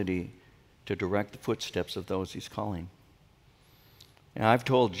ability to direct the footsteps of those he's calling. And I've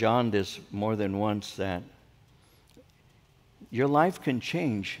told John this more than once, that your life can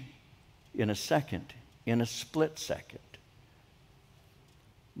change in a second, in a split second.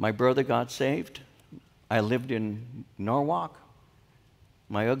 My brother got saved. I lived in Norwalk.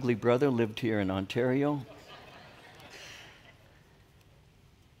 My ugly brother lived here in Ontario.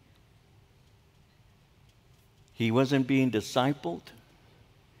 He wasn't being discipled.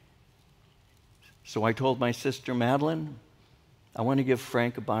 So I told my sister Madeline, I want to give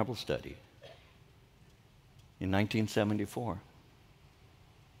Frank a Bible study. In 1974.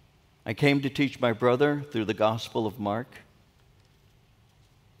 I came to teach my brother through the Gospel of Mark.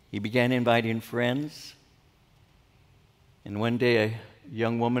 He began inviting friends. And one day a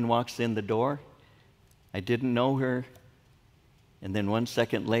young woman walks in the door. I didn't know her. And then 1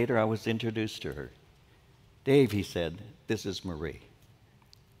 second later, I was introduced to her. Dave, he said, this is Marie.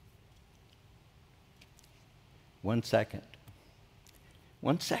 1 second.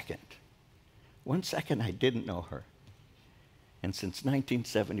 1 second. 1 second, I didn't know her. And since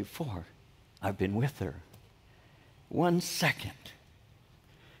 1974, I've been with her. 1 second.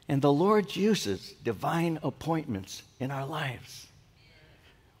 And the Lord uses divine appointments in our lives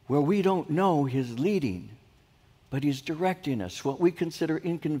where we don't know his leading, but he's directing us. What we consider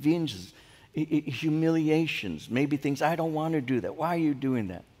inconveniences, humiliations, maybe things, I don't want to do that. Why are you doing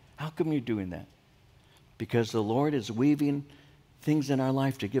that? How come you're doing that? Because the Lord is weaving things in our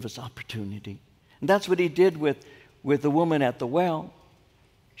life to give us opportunity. And that's what he did with the woman at the well.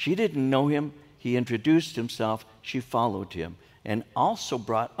 She didn't know him. He introduced himself. She followed him and also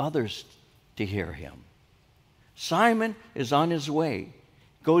brought others to hear him. Simon is on his way.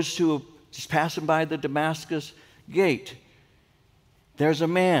 He's passing by the Damascus gate. There's a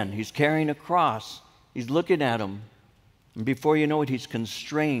man. He's carrying a cross. He's looking at him. And before you know it, he's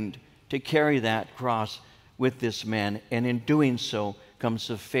constrained to carry that cross with this man. And in doing so comes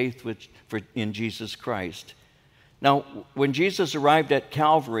the faith in Jesus Christ. Now, when Jesus arrived at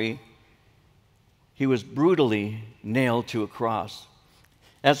Calvary, he was brutally nailed to a cross.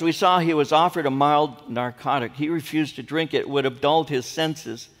 As we saw, he was offered a mild narcotic. He refused to drink it. It would have dulled his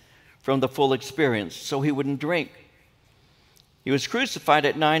senses from the full experience, so he wouldn't drink. He was crucified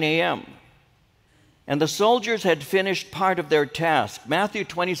at 9 a.m., and the soldiers had finished part of their task. Matthew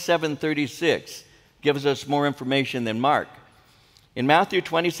 27:36 gives us more information than Mark. In Matthew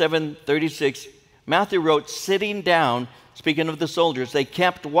 27:36, Matthew wrote, sitting down, speaking of the soldiers, they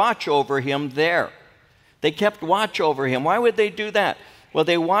kept watch over him there. They kept watch over him. Why would they do that? Well,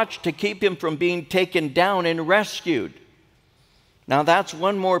 they watched to keep him from being taken down and rescued. Now, that's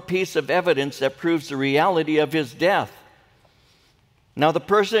one more piece of evidence that proves the reality of his death. Now, the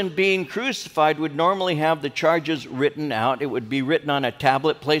person being crucified would normally have the charges written out. It would be written on a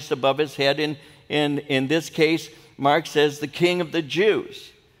tablet placed above his head. In this case, Mark says, the King of the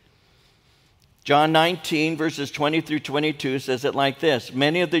Jews. John 19, verses 20 through 22 says it like this.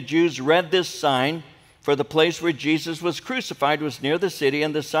 Many of the Jews read this sign, for the place where Jesus was crucified was near the city,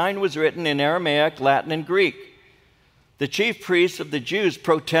 and the sign was written in Aramaic, Latin, and Greek. The chief priests of the Jews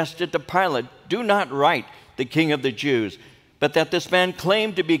protested to Pilate, do not write the King of the Jews, but that this man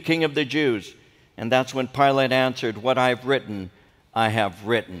claimed to be King of the Jews. And that's when Pilate answered, what I've written, I have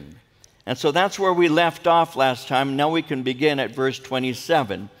written. And so that's where we left off last time. Now we can begin at verse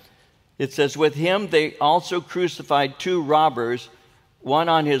 27 It says, with him they also crucified two robbers, one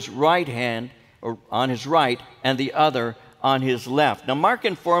on his right hand, or on his right, and the other on his left. Now, Mark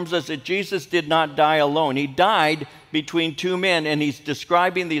informs us that Jesus did not die alone. He died between two men, and he's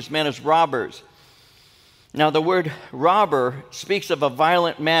describing these men as robbers. Now, the word robber speaks of a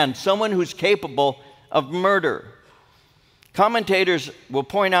violent man, someone who's capable of murder. Commentators will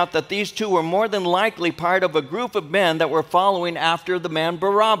point out that these two were more than likely part of a group of men that were following after the man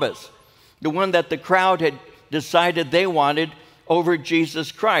Barabbas, the one that the crowd had decided they wanted over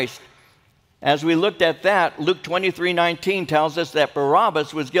Jesus Christ. As we looked at that, Luke 23:19 tells us that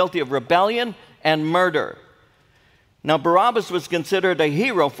Barabbas was guilty of rebellion and murder. Now, Barabbas was considered a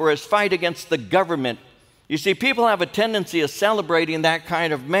hero for his fight against the government. You see, people have a tendency of celebrating that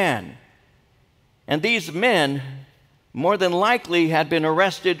kind of man. And these men, more than likely, had been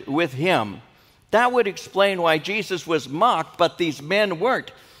arrested with him. That would explain why Jesus was mocked, but these men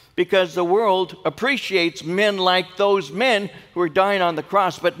weren't, because the world appreciates men like those men who are dying on the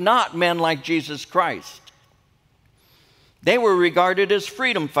cross, but not men like Jesus Christ. They were regarded as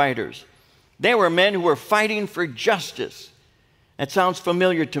freedom fighters. They were men who were fighting for justice. That sounds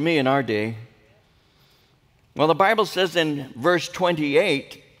familiar to me in our day. Well, the Bible says in verse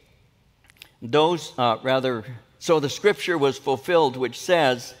 28, so the scripture was fulfilled, which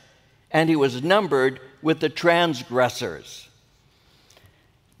says, and he was numbered with the transgressors.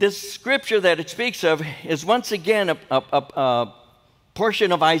 This scripture that it speaks of is once again a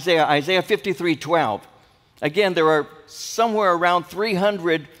portion of Isaiah 53:12. Again, there are somewhere around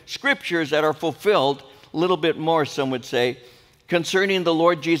 300 scriptures that are fulfilled, a little bit more, some would say, concerning the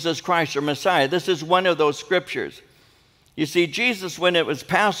Lord Jesus Christ or Messiah. This is one of those scriptures. You see, Jesus, when it was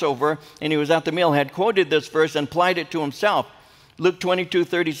Passover and he was at the meal, had quoted this verse and applied it to himself. Luke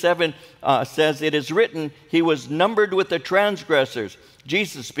 22:37 says, it is written, he was numbered with the transgressors.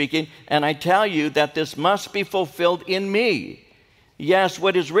 Jesus speaking, and I tell you that this must be fulfilled in me. Yes,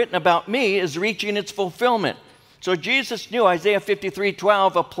 what is written about me is reaching its fulfillment. So Jesus knew Isaiah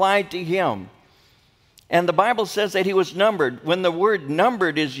 53:12 applied to him. And the Bible says that he was numbered. When the word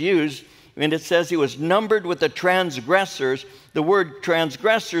numbered is used, and it says he was numbered with the transgressors, the word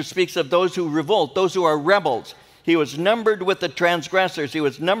transgressors speaks of those who revolt, those who are rebels. He was numbered with the transgressors. He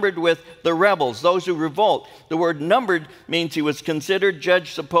was numbered with the rebels, those who revolt. The word numbered means he was considered,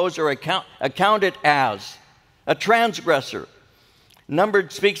 judged, supposed, or accounted as a transgressor.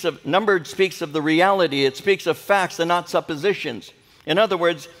 Numbered speaks of the reality. It speaks of facts and not suppositions. In other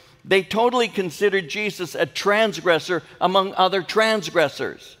words, they totally considered Jesus a transgressor among other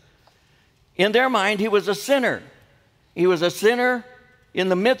transgressors. In their mind, he was a sinner. He was a sinner in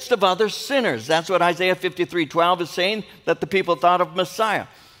the midst of other sinners. That's what Isaiah 53:12 is saying, that the people thought of Messiah.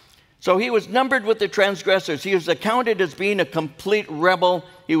 So he was numbered with the transgressors. He was accounted as being a complete rebel.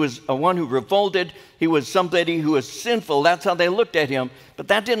 He was a one who revolted. He was somebody who was sinful. That's how they looked at him. But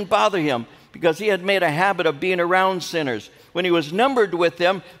that didn't bother him because he had made a habit of being around sinners. When he was numbered with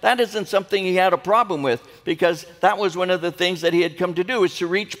them, that isn't something he had a problem with, because that was one of the things that he had come to do, is to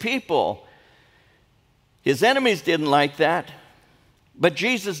reach people. His enemies didn't like that. But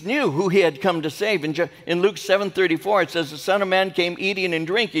Jesus knew who he had come to save. In Luke 7:34, it says, the Son of Man came eating and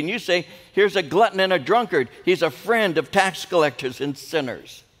drinking. You say, here's a glutton and a drunkard. He's a friend of tax collectors and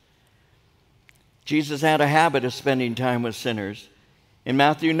sinners. Jesus had a habit of spending time with sinners. In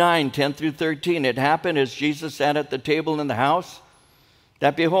Matthew 9:10-13, it happened as Jesus sat at the table in the house,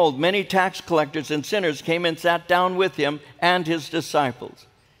 that behold, many tax collectors and sinners came and sat down with him and his disciples.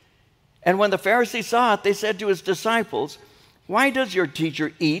 And when the Pharisees saw it, they said to his disciples, why does your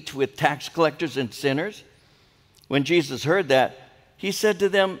teacher eat with tax collectors and sinners? When Jesus heard that, he said to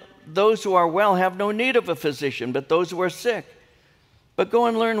them, those who are well have no need of a physician, but those who are sick. But go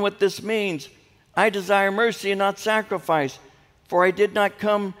and learn what this means. I desire mercy and not sacrifice, for I did not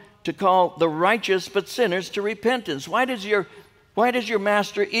come to call the righteous but sinners to repentance. Why does your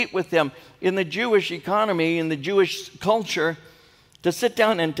master eat with them? In the Jewish economy, in the Jewish culture, to sit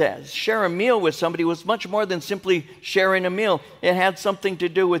down and to share a meal with somebody was much more than simply sharing a meal. It had something to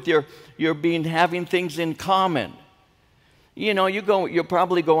do with your having things in common. You know, you'll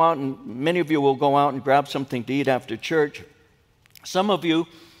probably go out, and many of you will go out and grab something to eat after church. Some of you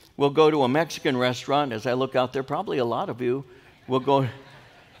will go to a Mexican restaurant. As I look out there, probably a lot of you will go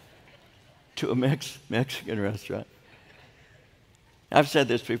to a Mexican restaurant. I've said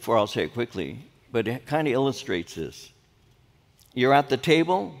this before, I'll say it quickly, but it kind of illustrates this. You're at the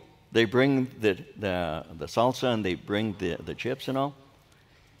table, they bring the salsa and they bring the chips and all.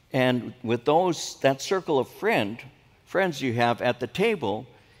 And with that circle of friends you have at the table,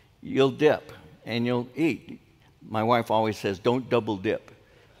 you'll dip and you'll eat. My wife always says, don't double dip.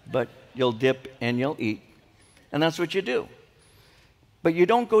 But you'll dip and you'll eat. And that's what you do. But you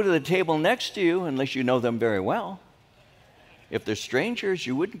don't go to the table next to you unless you know them very well. If they're strangers,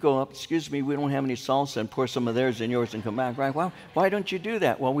 you wouldn't go up, excuse me, we don't have any salsa, and pour some of theirs in yours and come back, right? Well, why don't you do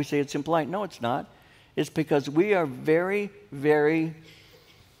that? Well, we say it's impolite. No, it's not. It's because we are very, very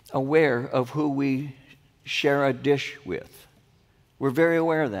aware of who we share a dish with. We're very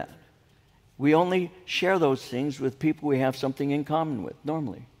aware of that. We only share those things with people we have something in common with,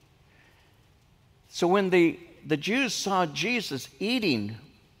 normally. So when the Jews saw Jesus eating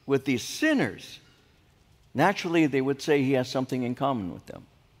with these sinners, naturally they would say he has something in common with them.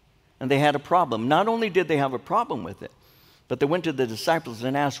 And they had a problem. Not only did they have a problem with it, but they went to the disciples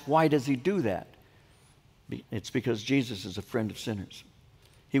and asked, why does he do that? It's because Jesus is a friend of sinners.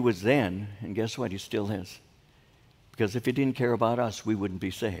 He was then, and guess what? He still is. Because if he didn't care about us, we wouldn't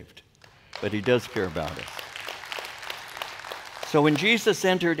be saved. But he does care about us. So when Jesus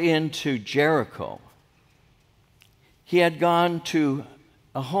entered into Jericho, he had gone to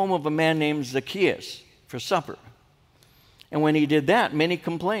a home of a man named Zacchaeus for supper. And when he did that, many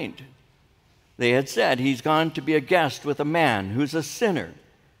complained. They had said, he's gone to be a guest with a man who's a sinner.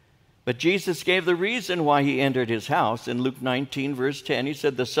 But Jesus gave the reason why he entered his house. In Luke 19, verse 10, he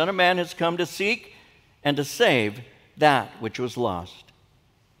said, the Son of Man has come to seek and to save that which was lost.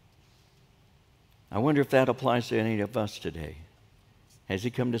 I wonder if that applies to any of us today. Has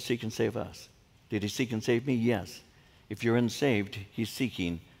he come to seek and save us? Did he seek and save me? Yes. If you're unsaved, he's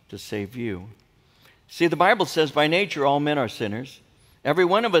seeking to save you. See, the Bible says by nature all men are sinners. Every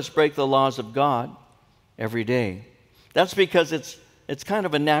one of us break the laws of God every day. That's because it's kind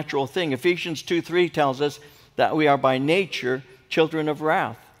of a natural thing. Ephesians 2:3 tells us that we are by nature children of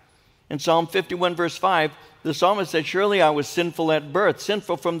wrath. In Psalm 51, verse 5, the psalmist said, surely I was sinful at birth,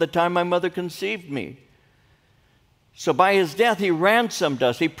 sinful from the time my mother conceived me. So by his death, he ransomed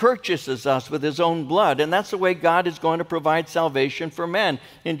us. He purchases us with his own blood. And that's the way God is going to provide salvation for men.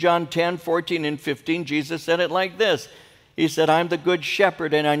 In John 10, 14, and 15, Jesus said it like this. He said, I'm the good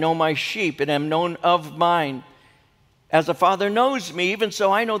shepherd, and I know my sheep, and am known of mine. As the Father knows me, even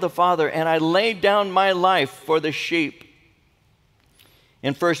so I know the Father, and I lay down my life for the sheep.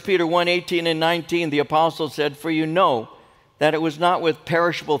 In 1 Peter 1, 18 and 19, the apostle said, for you know that it was not with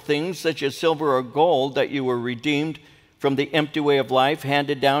perishable things such as silver or gold that you were redeemed from the empty way of life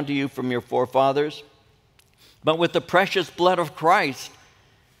handed down to you from your forefathers, but with the precious blood of Christ,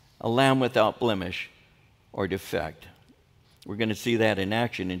 a lamb without blemish or defect. We're going to see that in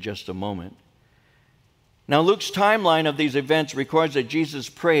action in just a moment. Now, Luke's timeline of these events records that Jesus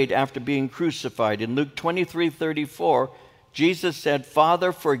prayed after being crucified. In Luke 23:34, Jesus said,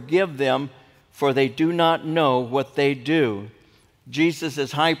 Father, forgive them, for they do not know what they do. Jesus,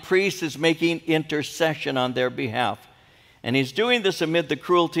 as high priest, is making intercession on their behalf. And he's doing this amid the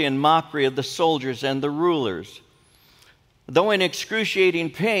cruelty and mockery of the soldiers and the rulers. Though in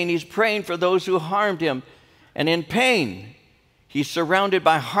excruciating pain, he's praying for those who harmed him. And in pain, he's surrounded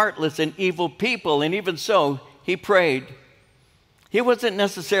by heartless and evil people. And even so, he prayed. He wasn't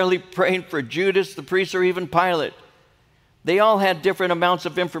necessarily praying for Judas, the priest, or even Pilate. They all had different amounts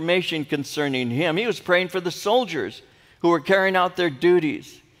of information concerning him. He was praying for the soldiers who were carrying out their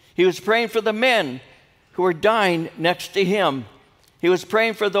duties. He was praying for the men who were dying next to him. He was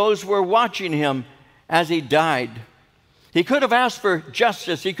praying for those who were watching him as he died. He could have asked for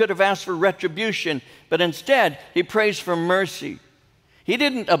justice. He could have asked for retribution. But instead, he prays for mercy. He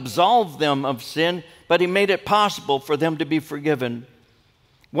didn't absolve them of sin, but he made it possible for them to be forgiven.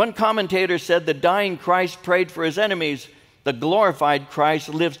 One commentator said the dying Christ prayed for his enemies. The glorified Christ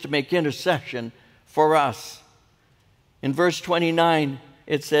lives to make intercession for us. In verse 29,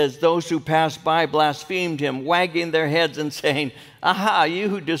 it says, those who passed by blasphemed him, wagging their heads and saying, aha, you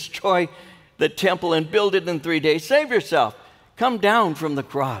who destroy the temple and build it in 3 days, save yourself. Come down from the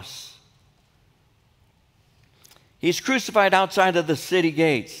cross. He's crucified outside of the city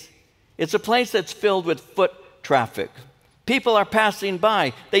gates. It's a place that's filled with foot traffic. People are passing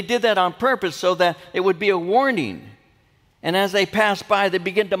by. They did that on purpose so that it would be a warning. And as they pass by, they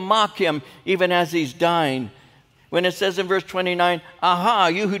begin to mock him even as he's dying. When it says in verse 29, aha,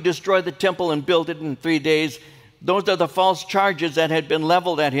 you who destroy the temple and build it in 3 days, those are the false charges that had been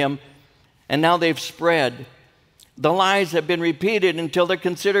leveled at him, and now they've spread. The lies have been repeated until they're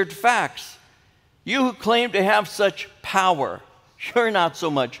considered facts. You who claim to have such power, you're not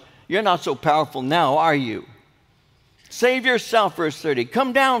so powerful now, are you? Save yourself, verse 30.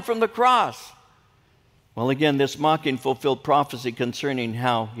 Come down from the cross. Well, again, this mocking fulfilled prophecy concerning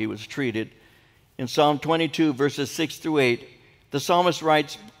how he was treated. In Psalm 22, verses 6 through 8, the psalmist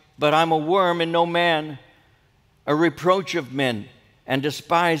writes, but I'm a worm and no man, a reproach of men, and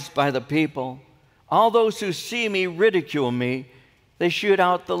despised by the people. All those who see me ridicule me. They shoot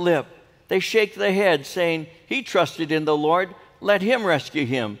out the lip. They shake the head, saying, he trusted in the Lord. Let him rescue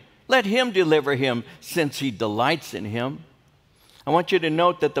him. Let him deliver him, since he delights in him. I want you to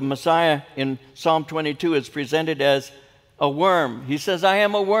note that the Messiah in Psalm 22 is presented as a worm. He says, I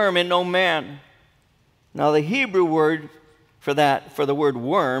am a worm and no man. Now, the Hebrew word for the word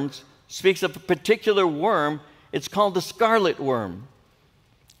worms, speaks of a particular worm. It's called the scarlet worm.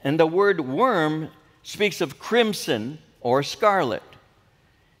 And the word worm speaks of crimson or scarlet.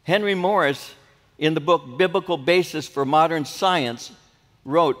 Henry Morris, in the book Biblical Basis for Modern Science,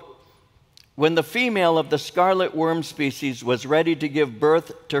 wrote, when the female of the scarlet worm species was ready to give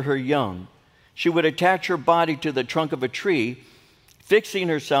birth to her young, she would attach her body to the trunk of a tree, fixing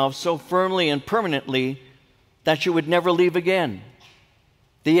herself so firmly and permanently that she would never leave again.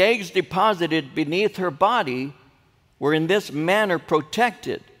 The eggs deposited beneath her body were in this manner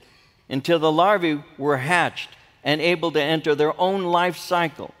protected until the larvae were hatched and able to enter their own life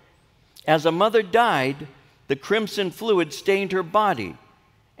cycle. As a mother died, the crimson fluid stained her body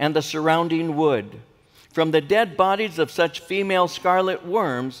and the surrounding wood. From the dead bodies of such female scarlet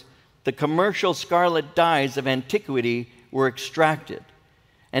worms, the commercial scarlet dyes of antiquity were extracted.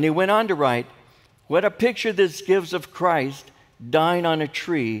 And he went on to write, what a picture this gives of Christ dying on a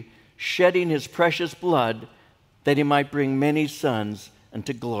tree, shedding his precious blood, that he might bring many sons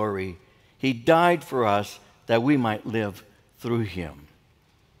unto glory. He died for us that we might live through him.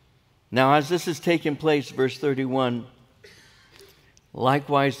 Now, as this is taking place, verse 31,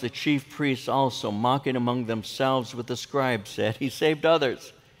 likewise the chief priests also, mocking among themselves with the scribes, said, he saved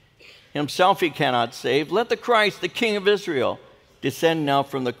others. Himself he cannot save. Let the Christ, the King of Israel, descend now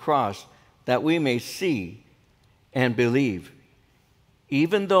from the cross, that we may see and believe.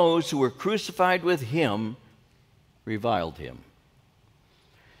 Even those who were crucified with him reviled him.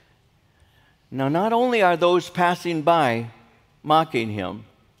 Now, not only are those passing by mocking him,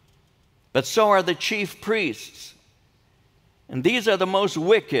 but so are the chief priests. And these are the most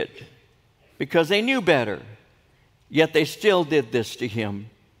wicked, because they knew better, yet they still did this to him.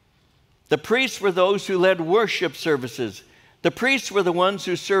 The priests were those who led worship services. The priests were the ones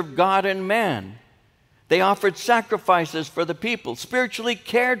who served God and man. They offered sacrifices for the people, spiritually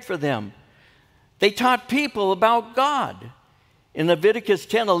cared for them. They taught people about God. In Leviticus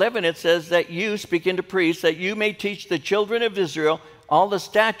 10:11, it says that you, speaking to priests, that you may teach the children of Israel all the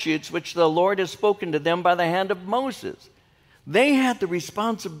statutes which the Lord has spoken to them by the hand of Moses. They had the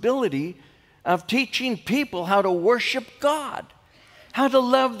responsibility of teaching people how to worship God, how to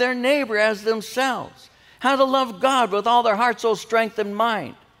love their neighbor as themselves, how to love God with all their heart, soul, strength, and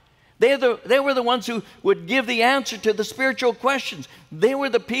mind. They were the ones who would give the answer to the spiritual questions. They were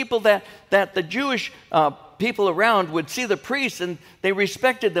the people that the Jewish people around would see the priests, and they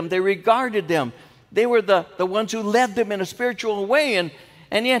respected them, they regarded them. They were the ones who led them in a spiritual way.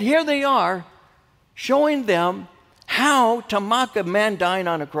 And yet here they are, showing them how to mock a man dying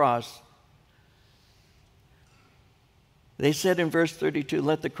on a cross. They said in verse 32,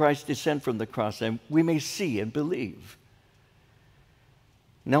 let the Christ descend from the cross, and we may see and believe.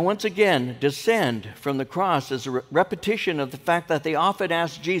 Now, once again, descend from the cross is a repetition of the fact that they often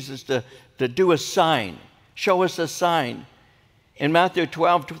asked Jesus to do a sign, show us a sign. In Matthew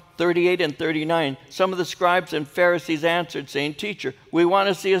 12:38 and 39, some of the scribes and Pharisees answered, saying, Teacher, we want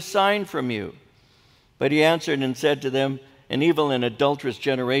to see a sign from you. But he answered and said to them, an evil and adulterous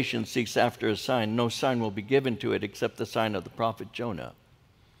generation seeks after a sign. No sign will be given to it except the sign of the prophet Jonah,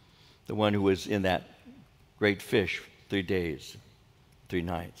 the one who was in that great fish 3 days, 3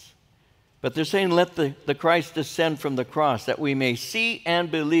 nights. But they're saying, let the Christ descend from the cross, that we may see and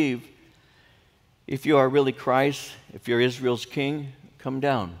believe. If you are really Christ, if you're Israel's king, come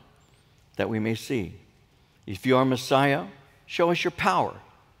down, that we may see. If you are Messiah, show us your power.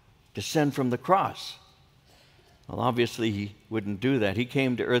 Descend from the cross. Well, obviously, he wouldn't do that. He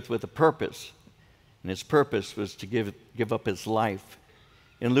came to earth with a purpose, and his purpose was to give up his life.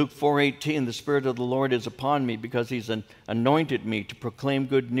 In Luke 4:18, the Spirit of the Lord is upon me because he's anointed me to proclaim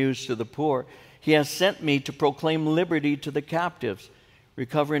good news to the poor. He has sent me to proclaim liberty to the captives,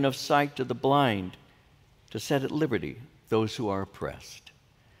 recovering of sight to the blind, to set at liberty those who are oppressed.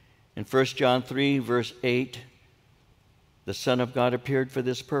 In 1 John 3, verse 8, the Son of God appeared for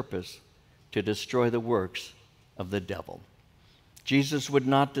this purpose, to destroy the works of the devil. Jesus would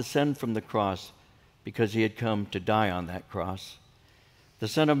not descend from the cross because he had come to die on that cross. The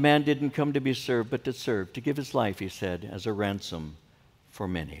Son of Man didn't come to be served, but to serve, to give his life, he said, as a ransom for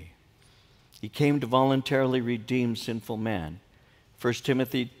many. He came to voluntarily redeem sinful man. 1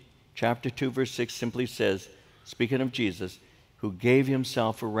 Timothy chapter 2, verse 6 simply says, speaking of Jesus, who gave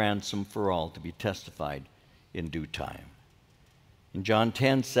himself a ransom for all to be testified in due time. In John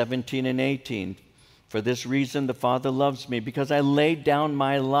 10:17 and 18, for this reason the Father loves me, because I laid down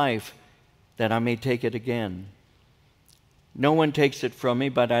my life that I may take it again. No one takes it from me,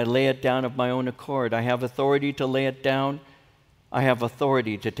 but I lay it down of my own accord. I have authority to lay it down. I have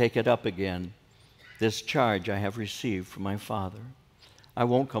authority to take it up again. This charge I have received from my Father. I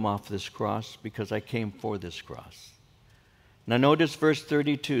won't come off this cross because I came for this cross. Now notice verse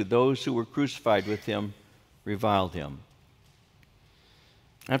 32. Those who were crucified with him reviled him.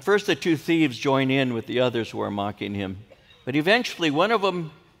 At first the two thieves join in with the others who are mocking him. But eventually one of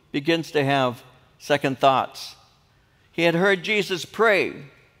them begins to have second thoughts. He had heard Jesus pray.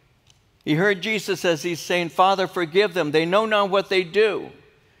 He heard Jesus as he's saying, Father, forgive them. They know not what they do.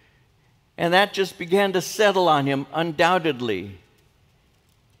 And that just began to settle on him, undoubtedly.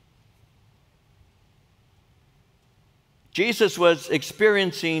 Jesus was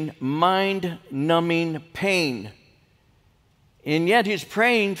experiencing mind-numbing pain. And yet he's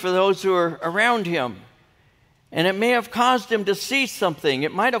praying for those who are around him. And it may have caused him to see something.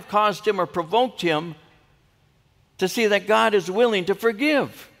 It might have caused him or provoked him to see that God is willing to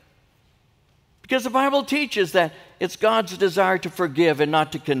forgive. Because the Bible teaches that it's God's desire to forgive and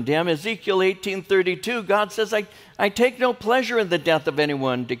not to condemn. Ezekiel 18:32, God says, I take no pleasure in the death of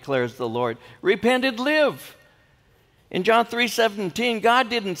anyone, declares the Lord. Repent and live. In John 3:17, God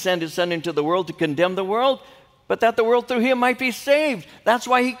didn't send his Son into the world to condemn the world, but that the world through him might be saved. That's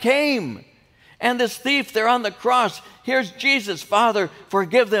why he came. And this thief, they're on the cross. Here's Jesus. Father,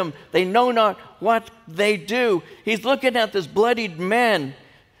 forgive them. They know not what they do. He's looking at this bloodied man.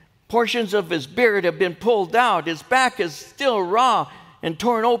 Portions of his beard have been pulled out. His back is still raw and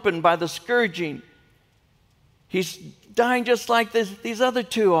torn open by the scourging. He's dying just like these other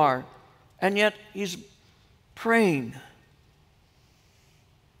two are. And yet he's praying.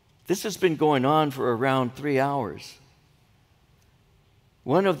 This has been going on for around 3 hours.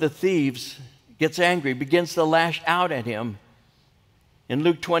 One of the thieves gets angry, begins to lash out at him. In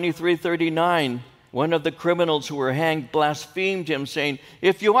Luke 23:39, one of the criminals who were hanged blasphemed him, saying,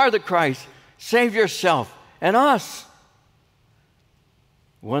 if you are the Christ, save yourself and us.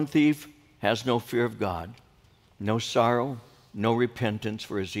 One thief has no fear of God, no sorrow, no repentance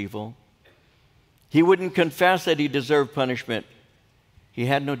for his evil. He wouldn't confess that he deserved punishment. He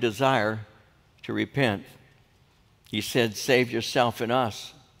had no desire to repent. He said, save yourself and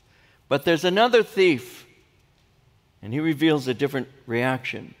us. But there's another thief, and he reveals a different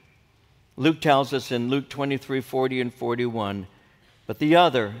reaction. Luke tells us in Luke 23:40 and 41, but the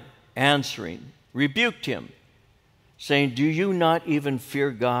other, answering, rebuked him, saying, do you not even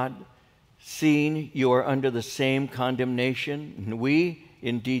fear God, seeing you are under the same condemnation? And we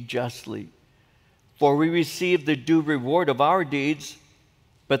indeed justly. For we receive the due reward of our deeds,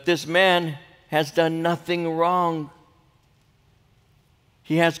 but this man has done nothing wrong.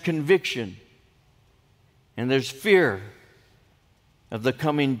 He has conviction, and there's fear of the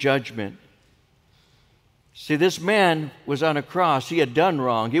coming judgment. See, this man was on a cross. He had done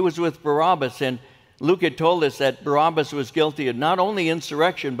wrong. He was with Barabbas, and Luke had told us that Barabbas was guilty of not only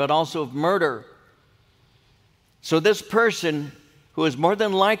insurrection, but also of murder. So this person, who is more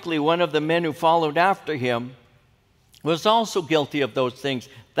than likely one of the men who followed after him, was also guilty of those things.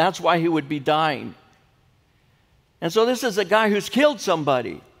 That's why he would be dying. And so this is a guy who's killed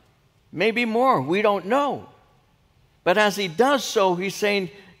somebody, maybe more, we don't know. But as he does so, he's saying,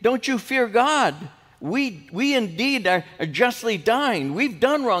 don't you fear God? We indeed are justly dying. We've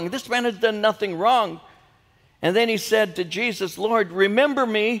done wrong. This man has done nothing wrong. And then he said to Jesus, Lord, remember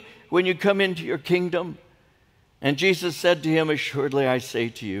me when you come into your kingdom. And Jesus said to him, assuredly I say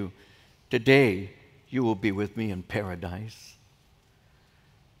to you, today you will be with me in paradise.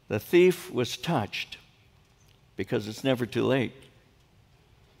 The thief was touched because it's never too late.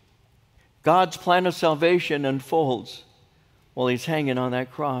 God's plan of salvation unfolds while he's hanging on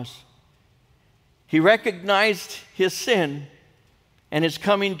that cross. He recognized his sin and his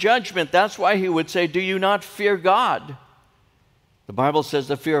coming judgment. That's why he would say, do you not fear God? The Bible says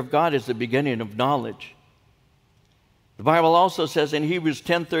the fear of God is the beginning of knowledge. The Bible also says in Hebrews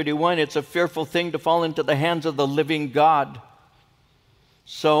 10:31, it's a fearful thing to fall into the hands of the living God.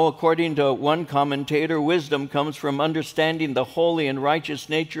 So, according to one commentator, wisdom comes from understanding the holy and righteous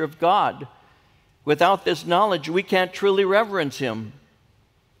nature of God. Without this knowledge, we can't truly reverence him.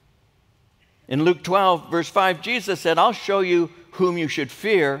 In Luke 12, verse 5, Jesus said, I'll show you whom you should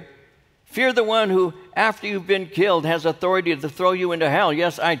fear. Fear the one who, after you've been killed, has authority to throw you into hell.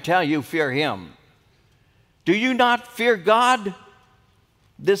 Yes, I tell you, fear him. Do you not fear God?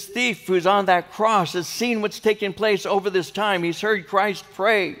 This thief who's on that cross has seen what's taking place over this time. He's heard Christ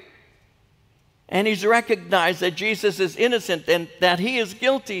pray. And he's recognized that Jesus is innocent and that he is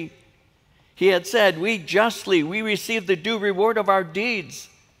guilty. He had said, we receive the due reward of our deeds.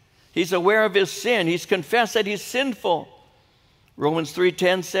 He's aware of his sin. He's confessed that he's sinful. Romans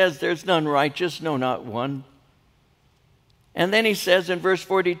 3:10 says, there's none righteous, no, not one. And then he says in verse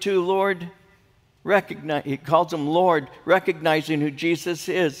 42, Lord, he calls him Lord, recognizing who Jesus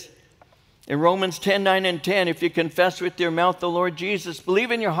is. In Romans 10:9 and 10, if you confess with your mouth the Lord Jesus,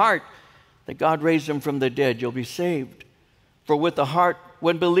 believe in your heart that God raised him from the dead, you'll be saved. For with the heart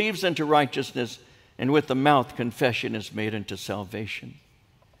one believes unto righteousness, and with the mouth confession is made unto salvation.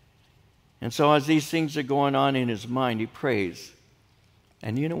 And so as these things are going on in his mind, he prays.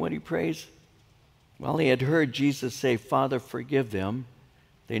 And you know what he prays? Well, he had heard Jesus say, Father, forgive them.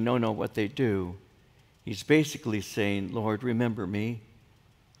 They know not what they do. He's basically saying, Lord, remember me.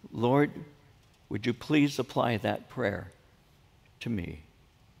 Lord, would you please apply that prayer to me?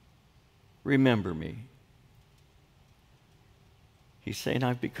 Remember me. He's saying,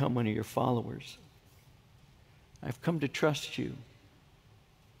 I've become one of your followers. I've come to trust you.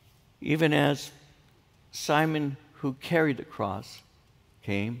 Even as Simon, who carried the cross,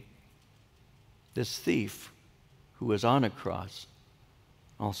 came, this thief who was on a cross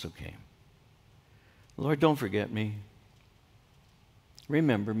also came. Lord, don't forget me.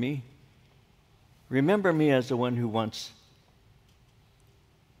 Remember me. Remember me as the one who once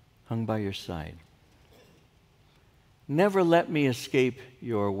hung by your side. Never let me escape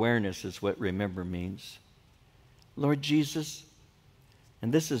your awareness is what remember means. Lord Jesus,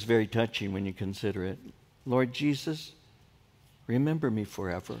 and this is very touching when you consider it, Lord Jesus, remember me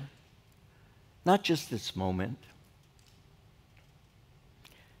forever. Not just this moment.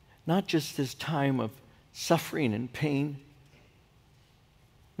 Not just this time of suffering and pain.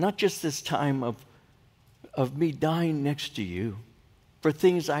 Not just this time of me dying next to you for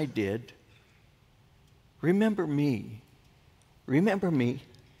things I did. Remember me. Remember me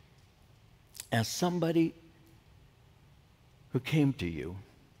as somebody who came to you.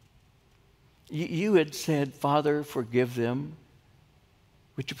 You had said, Father, forgive them.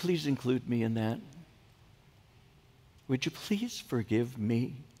 Would you please include me in that? Would you please forgive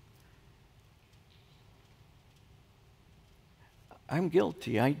me? I'm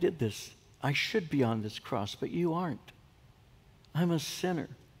guilty. I did this. I should be on this cross, but you aren't. I'm a sinner,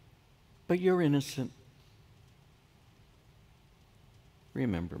 but you're innocent.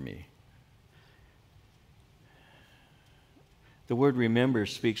 Remember me. The word remember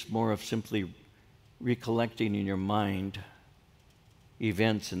speaks more of simply recollecting in your mind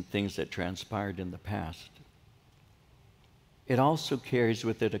events and things that transpired in the past. It also carries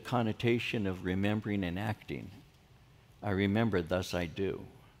with it a connotation of remembering and acting. I remember, thus I do.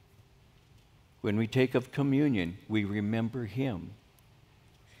 When we take of communion, we remember him.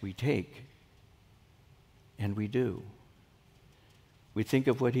 We take and we do. We think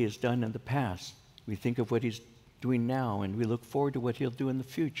of what he has done in the past. We think of what he's doing now, and we look forward to what he'll do in the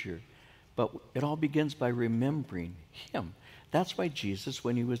future. But it all begins by remembering him. That's why Jesus,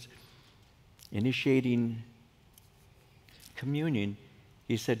 when he was initiating communion,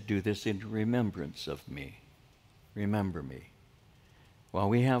 he said, do this in remembrance of me. Remember me. Well,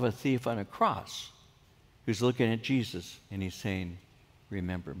 we have a thief on a cross who's looking at Jesus, and he's saying,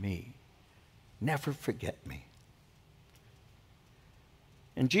 remember me. Never forget me.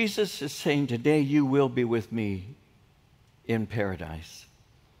 And Jesus is saying, today you will be with me in paradise.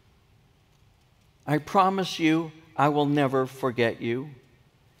 I promise you, I will never forget you.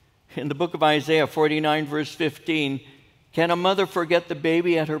 In the book of Isaiah 49, verse 15, can a mother forget the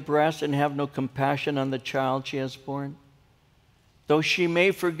baby at her breast and have no compassion on the child she has borne? Though she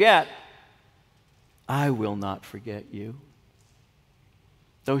may forget, I will not forget you.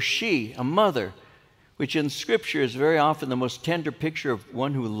 Though she, a mother, which in Scripture is very often the most tender picture of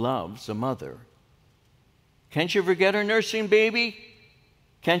one who loves, a mother. Can't you forget her nursing baby?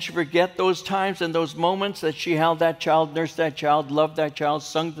 Can't you forget those times and those moments that she held that child, nursed that child, loved that child,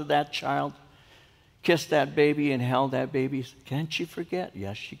 sung to that child, kissed that baby and held that baby? Can't you forget?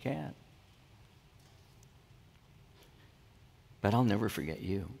 Yes, she can. But I'll never forget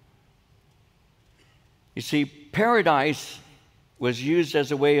you. You see, paradise was used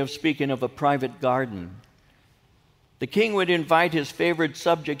as a way of speaking of a private garden. The king would invite his favored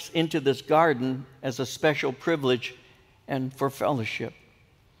subjects into this garden as a special privilege and for fellowship.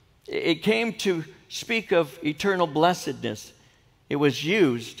 It came to speak of eternal blessedness. It was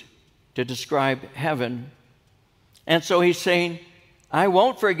used to describe heaven. And so he's saying, I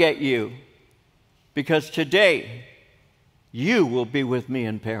won't forget you, because today You will be with me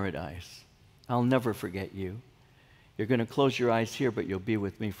in paradise. I'll never forget you. You're going to close your eyes here, but you'll be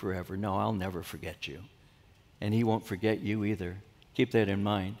with me forever. No, I'll never forget you. And he won't forget you either. Keep that in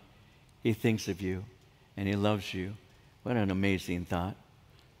mind. He thinks of you, and he loves you. What an amazing thought.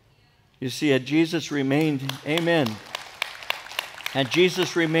 You see, had Jesus remained, amen, had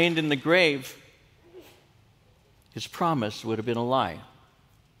Jesus remained in the grave, his promise would have been a lie.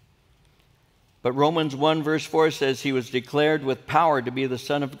 But Romans 1 verse 4 says he was declared with power to be the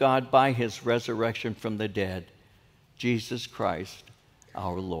Son of God by his resurrection from the dead, Jesus Christ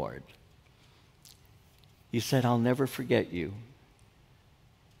our Lord. He said, I'll never forget you.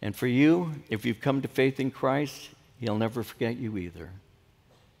 And for you, if you've come to faith in Christ, he'll never forget you either.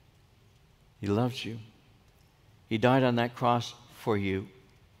 He loves you. He died on that cross for you.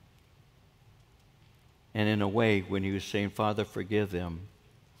 And in a way, when he was saying, Father, forgive them,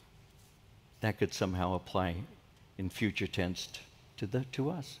 that could somehow apply in future tense to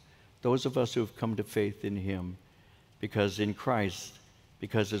us. Those of us who have come to faith in him, because in Christ,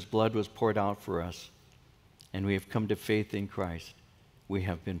 because his blood was poured out for us, and we have come to faith in Christ, we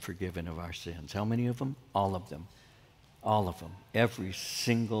have been forgiven of our sins. How many of them? All of them. All of them. Every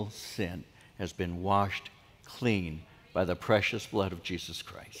single sin has been washed clean by the precious blood of Jesus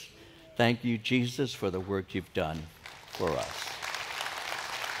Christ. Thank you, Jesus, for the work you've done for us.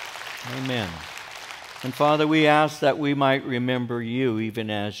 Amen. And Father, we ask that we might remember you even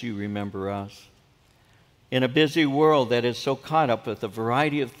as you remember us. In a busy world that is so caught up with a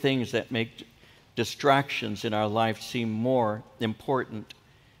variety of things that make distractions in our life seem more important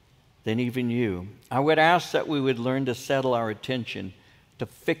than even you, I would ask that we would learn to settle our attention, to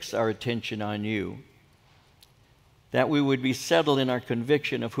fix our attention on you, that we would be settled in our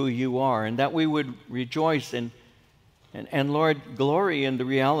conviction of who you are, and that we would rejoice and Lord, glory in the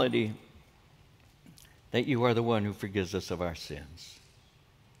reality that you are the one who forgives us of our sins.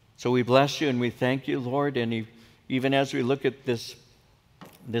 So we bless you and we thank you, Lord, and even as we look at this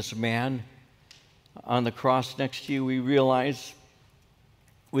man on the cross next to you, we realize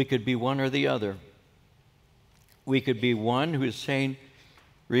we could be one or the other. We could be one who is saying,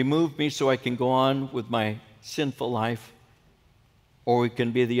 remove me so I can go on with my sinful life, or we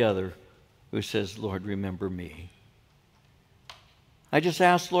can be the other who says, Lord, remember me. I just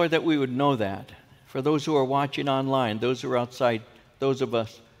ask, Lord, that we would know that. For those who are watching online, those who are outside, those of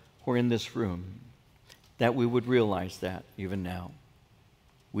us who are in this room, that we would realize that even now.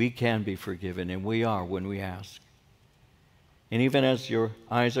 We can be forgiven, and we are when we ask. And even as your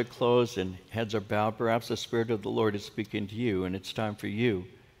eyes are closed and heads are bowed, perhaps the Spirit of the Lord is speaking to you, and it's time for you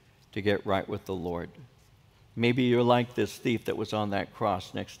to get right with the Lord. Maybe you're like this thief that was on that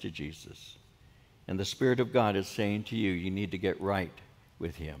cross next to Jesus. And the Spirit of God is saying to you, you need to get right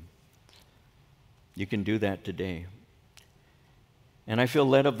with him. You can do that today. And I feel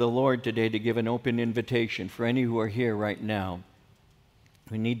led of the Lord today to give an open invitation for any who are here right now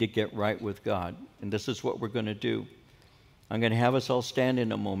who need to get right with God. And this is what we're going to do. I'm going to have us all stand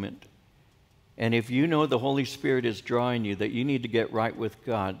in a moment. And if you know the Holy Spirit is drawing you, that you need to get right with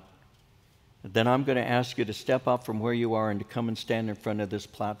God, then I'm going to ask you to step up from where you are and to come and stand in front of this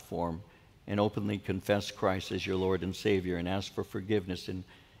platform and openly confess Christ as your Lord and Savior and ask for forgiveness in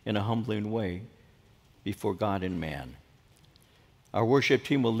a humbling way before God and man. Our worship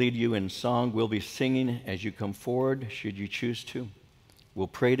team will lead you in song. We'll be singing as you come forward, should you choose to. We'll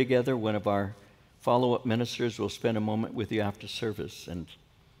pray together. One of our follow-up ministers will spend a moment with you after service, and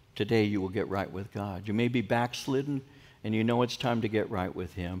today you will get right with God. You may be backslidden, and you know it's time to get right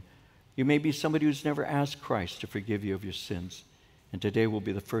with him. You may be somebody who's never asked Christ to forgive you of your sins, and today will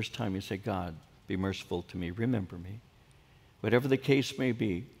be the first time you say, God, be merciful to me. Remember me. Whatever the case may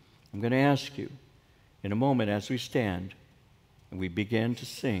be, I'm going to ask you in a moment as we stand and we begin to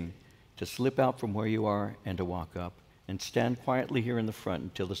sing, to slip out from where you are and to walk up and stand quietly here in the front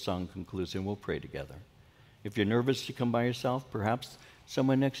until the song concludes, and we'll pray together. If you're nervous to come by yourself, perhaps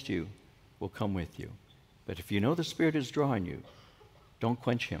someone next to you will come with you. But if you know the Spirit is drawing you, don't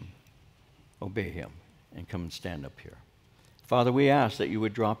quench him. Obey him and come and stand up here. Father, we ask that you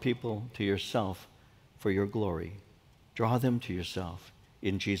would draw people to yourself for your glory. Draw them to yourself.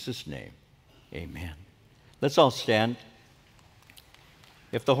 In Jesus' name, amen. Let's all stand.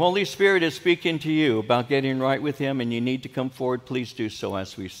 If the Holy Spirit is speaking to you about getting right with him and you need to come forward, please do so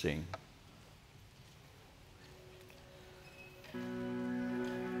as we sing.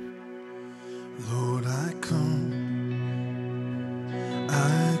 Lord, I come,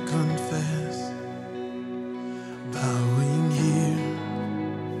 I confess, bowing here,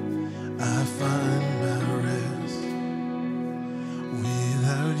 I find my rest.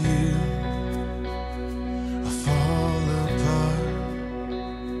 Without you, I fall apart.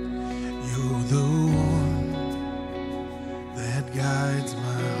 the one that guides my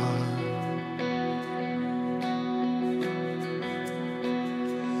heart.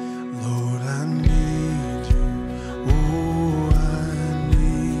 Lord, I need you. Oh, I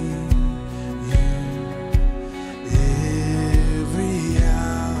need you. Every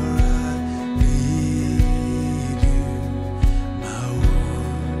hour I need you. My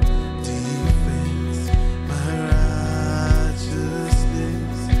one defense, my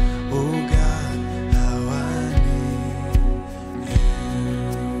righteousness. Oh God, how I need you.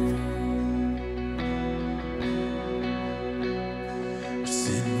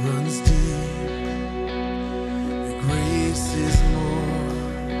 Sin runs deep, your grace is more.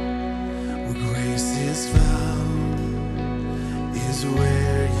 Where grace is found is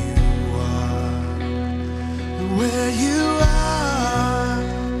where you are. Where you are,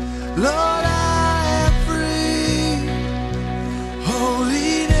 Lord, I am free.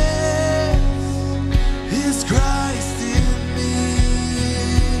 Holiness is Christ in me.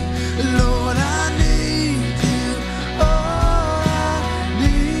 Lord, I need you. Oh, I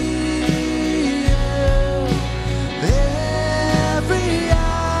need you. Every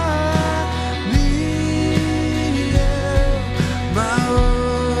hour I need you. My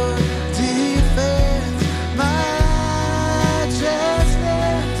one defense, my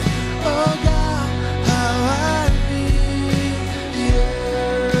righteousness. Oh God, how I need you.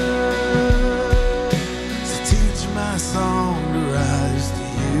 So teach my song to rise to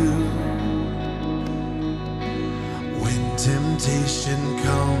you. When temptation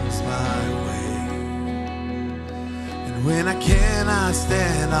comes my way, and when I cannot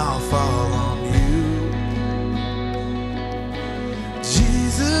stand, I'll fall on you.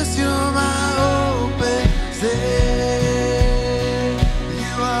 Jesus, you're my hope and stay.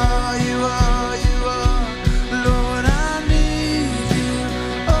 You are, you are, you are. Lord, I need you.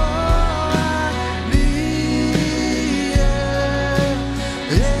 Oh, I need you.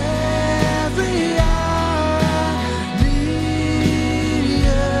 Every hour I need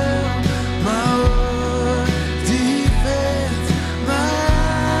you. My one defense, my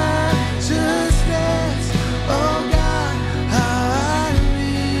righteousness. Oh God, how I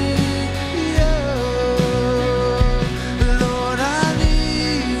need you. Lord, I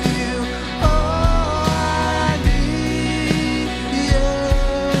need you. Oh, I need you.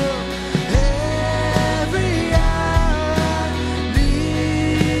 Every hour I need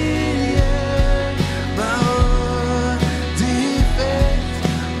you. My one defense,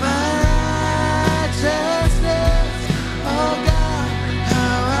 my righteousness. Oh God,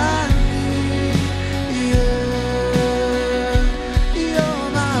 how I need you. You're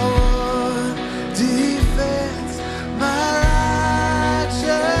my one defense, my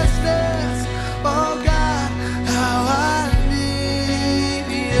righteousness. Oh God, how I need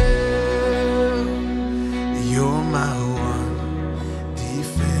you. You're my one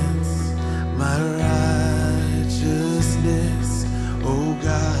defense, my righteousness. Oh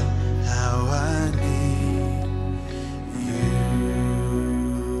God, how I need you.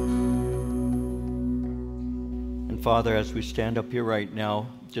 And Father, as we stand up here right now,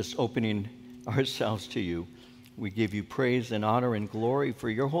 just opening ourselves to you, we give you praise and honor and glory, for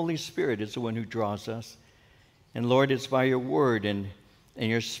your Holy Spirit is the one who draws us. And Lord, it's by your word and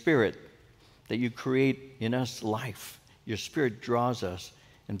your Spirit that you create in us life. Your Spirit draws us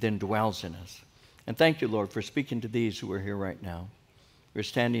and then dwells in us. And thank you, Lord, for speaking to these who are here right now. We're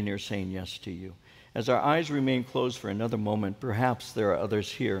standing here saying yes to you. As our eyes remain closed for another moment, perhaps there are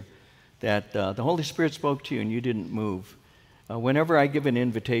others here that the Holy Spirit spoke to you and you didn't move. Whenever I give an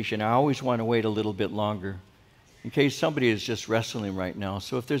invitation, I always want to wait a little bit longer in case somebody is just wrestling right now.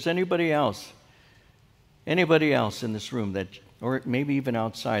 So if there's anybody else in this room that, or maybe even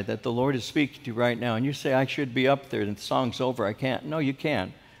outside, that the Lord is speaking to right now, and you say, I should be up there and the song's over, I can't. No, you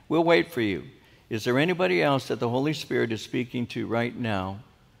can. We'll wait for you. Is there anybody else that the Holy Spirit is speaking to right now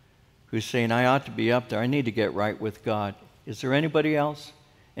who's saying, I ought to be up there, I need to get right with God? Is there anybody else?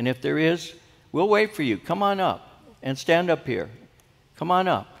 And if there is, we'll wait for you. Come on up and stand up here. Come on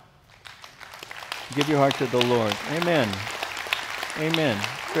up. Give your heart to the Lord. Amen. Amen.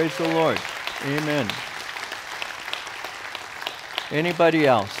 Praise the Lord. Amen. Anybody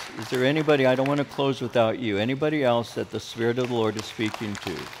else? Is there anybody? I don't want to close without you. Anybody else that the Spirit of the Lord is speaking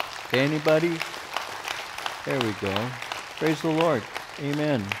to? Okay, anybody? There we go. Praise the Lord.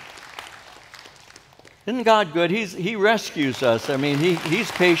 Amen. Isn't God good? He rescues us. I mean,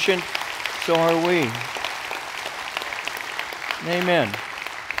 He's patient. So are we. Amen.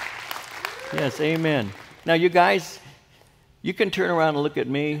 Yes, amen. Now, you guys, you can turn around and look at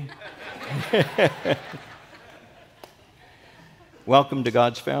me. Welcome to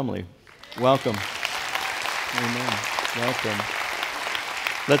God's family. Welcome. Amen. Welcome.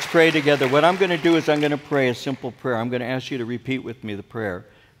 Let's pray together. What I'm going to do is I'm going to pray a simple prayer. I'm going to ask you to repeat with me the prayer.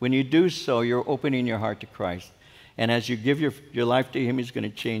 When you do so, you're opening your heart to Christ. And as you give your life to Him, He's going to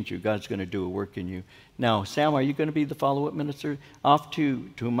change you. God's going to do a work in you. Now, Sam, are you going to be the follow-up minister? Off to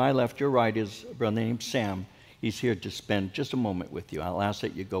my left, your right, is a brother named Sam. He's here to spend just a moment with you. I'll ask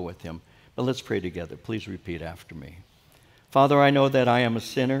that you go with him. But let's pray together. Please repeat after me. Father, I know that I am a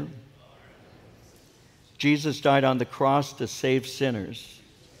sinner. Jesus died on the cross to save sinners.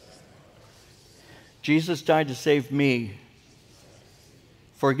 Jesus died to save me.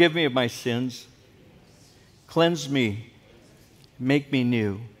 Forgive me of my sins. Cleanse me. Make me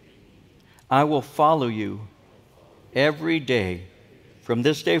new. I will follow you every day from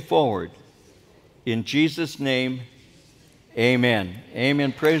this day forward. In Jesus' name, amen.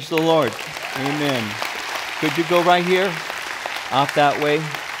 Amen. Praise the Lord. Amen. Could you go right here? Off that way?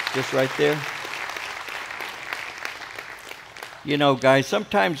 Just right there? You know, guys,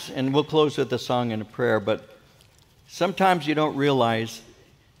 sometimes, and we'll close with a song and a prayer, but sometimes you don't realize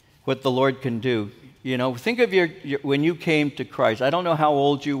what the Lord can do. You know, think of when you came to Christ. I don't know how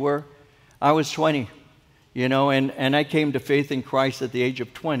old you were. I was 20, you know, and I came to faith in Christ at the age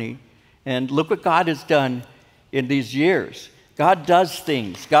of 20. And look what God has done in these years. God does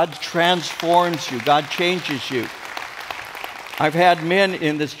things. God transforms you. God changes you. I've had men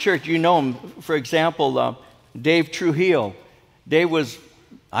in this church, you know him, for example, Dave Trujillo. Dave was,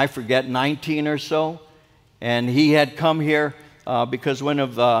 I forget, 19 or so, and he had come here because one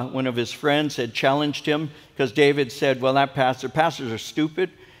of his friends had challenged him because David said, well, pastors are stupid.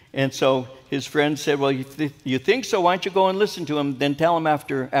 And so his friend said, well, you think so? Why don't you go and listen to him, then tell him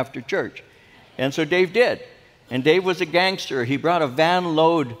after church. And so Dave did. And Dave was a gangster. He brought a van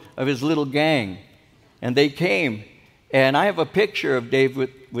load of his little gang, and they came. And I have a picture of Dave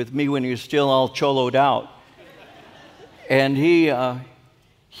with me when he was still all choloed out. And he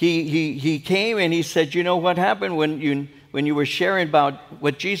came and he said, you know what happened when you were sharing about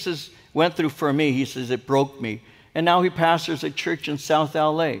what Jesus went through for me? He says, it broke me. And now he pastors a church in South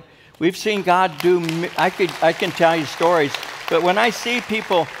LA. We've seen God do, I can tell you stories, but when I see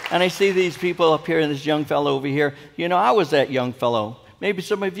people, and I see these people up here and this young fellow over here, you know, I was that young fellow. Maybe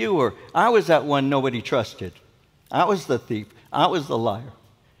some of you were. I was that one nobody trusted. I was the thief. I was the liar.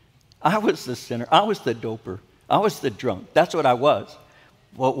 I was the sinner. I was the doper. I was the drunk. That's what I was.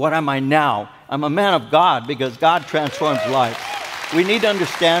 Well, what am I now? I'm a man of God because God transforms life. We need to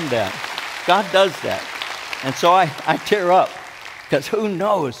understand that. God does that. And so I tear up because who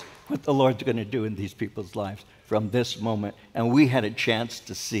knows what the Lord's going to do in these people's lives from this moment. And we had a chance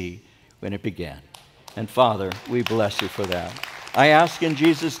to see when it began. And Father, we bless you for that. I ask in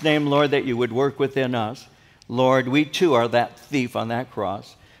Jesus' name, Lord, that you would work within us. Lord, we too are that thief on that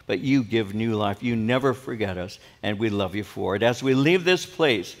cross, but you give new life. You never forget us, and we love you for it. As we leave this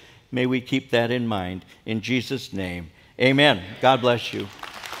place, may we keep that in mind. In Jesus' name, amen. God bless you.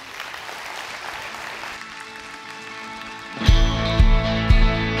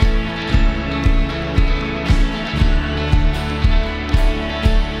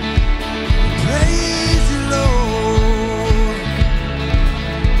 Praise you, Lord.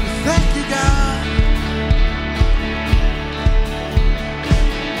 Thank you, God.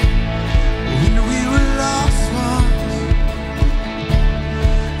 When we were lost ones,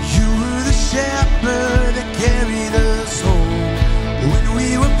 you were the shepherd that carried us home. When we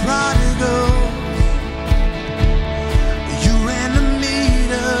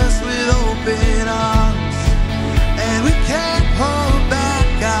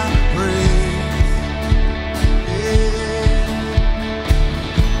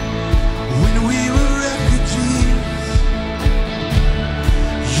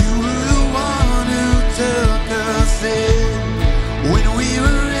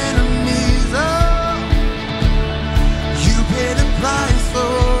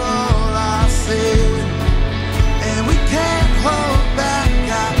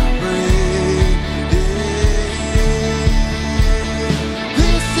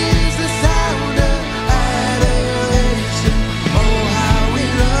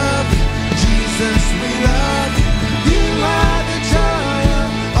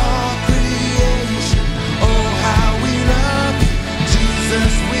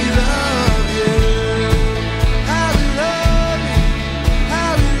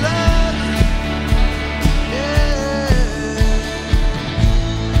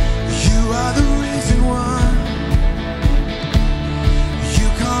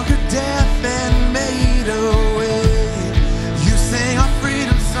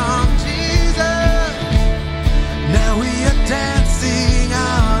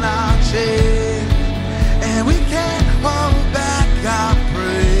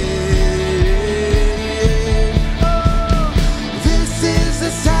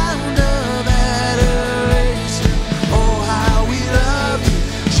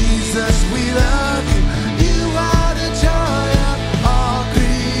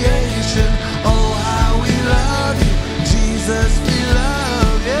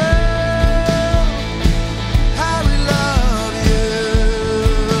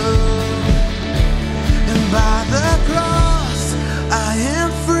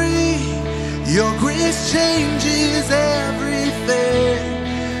changes everything.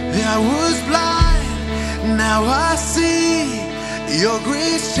 I was blind, now I see. Your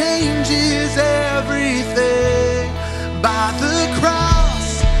grace changes everything. By the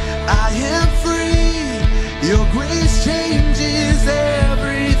cross, I am free. Your grace changes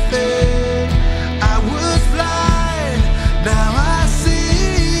everything. I was blind, now I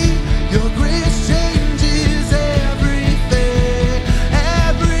see. Your grace changes everything,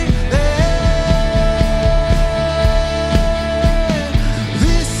 everything.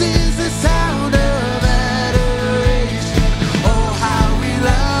 This is the sound of adoration. Oh, how we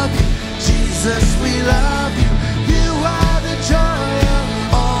love you, Jesus, we love you. You are the joy of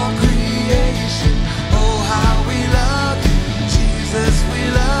all creation. Oh, how we love you, Jesus, we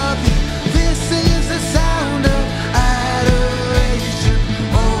love you. This is the sound of adoration.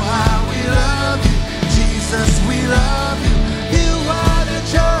 Oh, how we love you, Jesus, we love you. You are the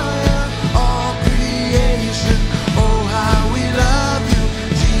joy of all creation. Oh, how we love you,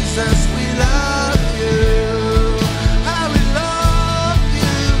 Jesus, we love you. How we love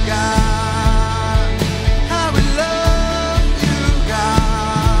you, God. How we love you,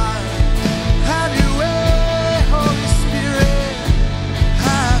 God. Have your way, Holy Spirit.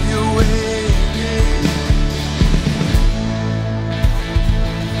 Have your way.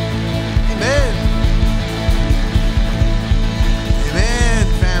 Amen. Amen,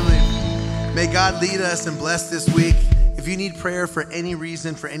 family. May God lead us and bless this week. If you need prayer for any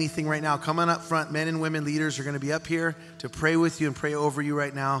reason, for anything right now, come on up front. Men and women leaders are going to be up here to pray with you and pray over you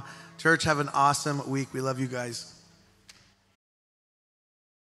right now. Church, have an awesome week. We love you guys.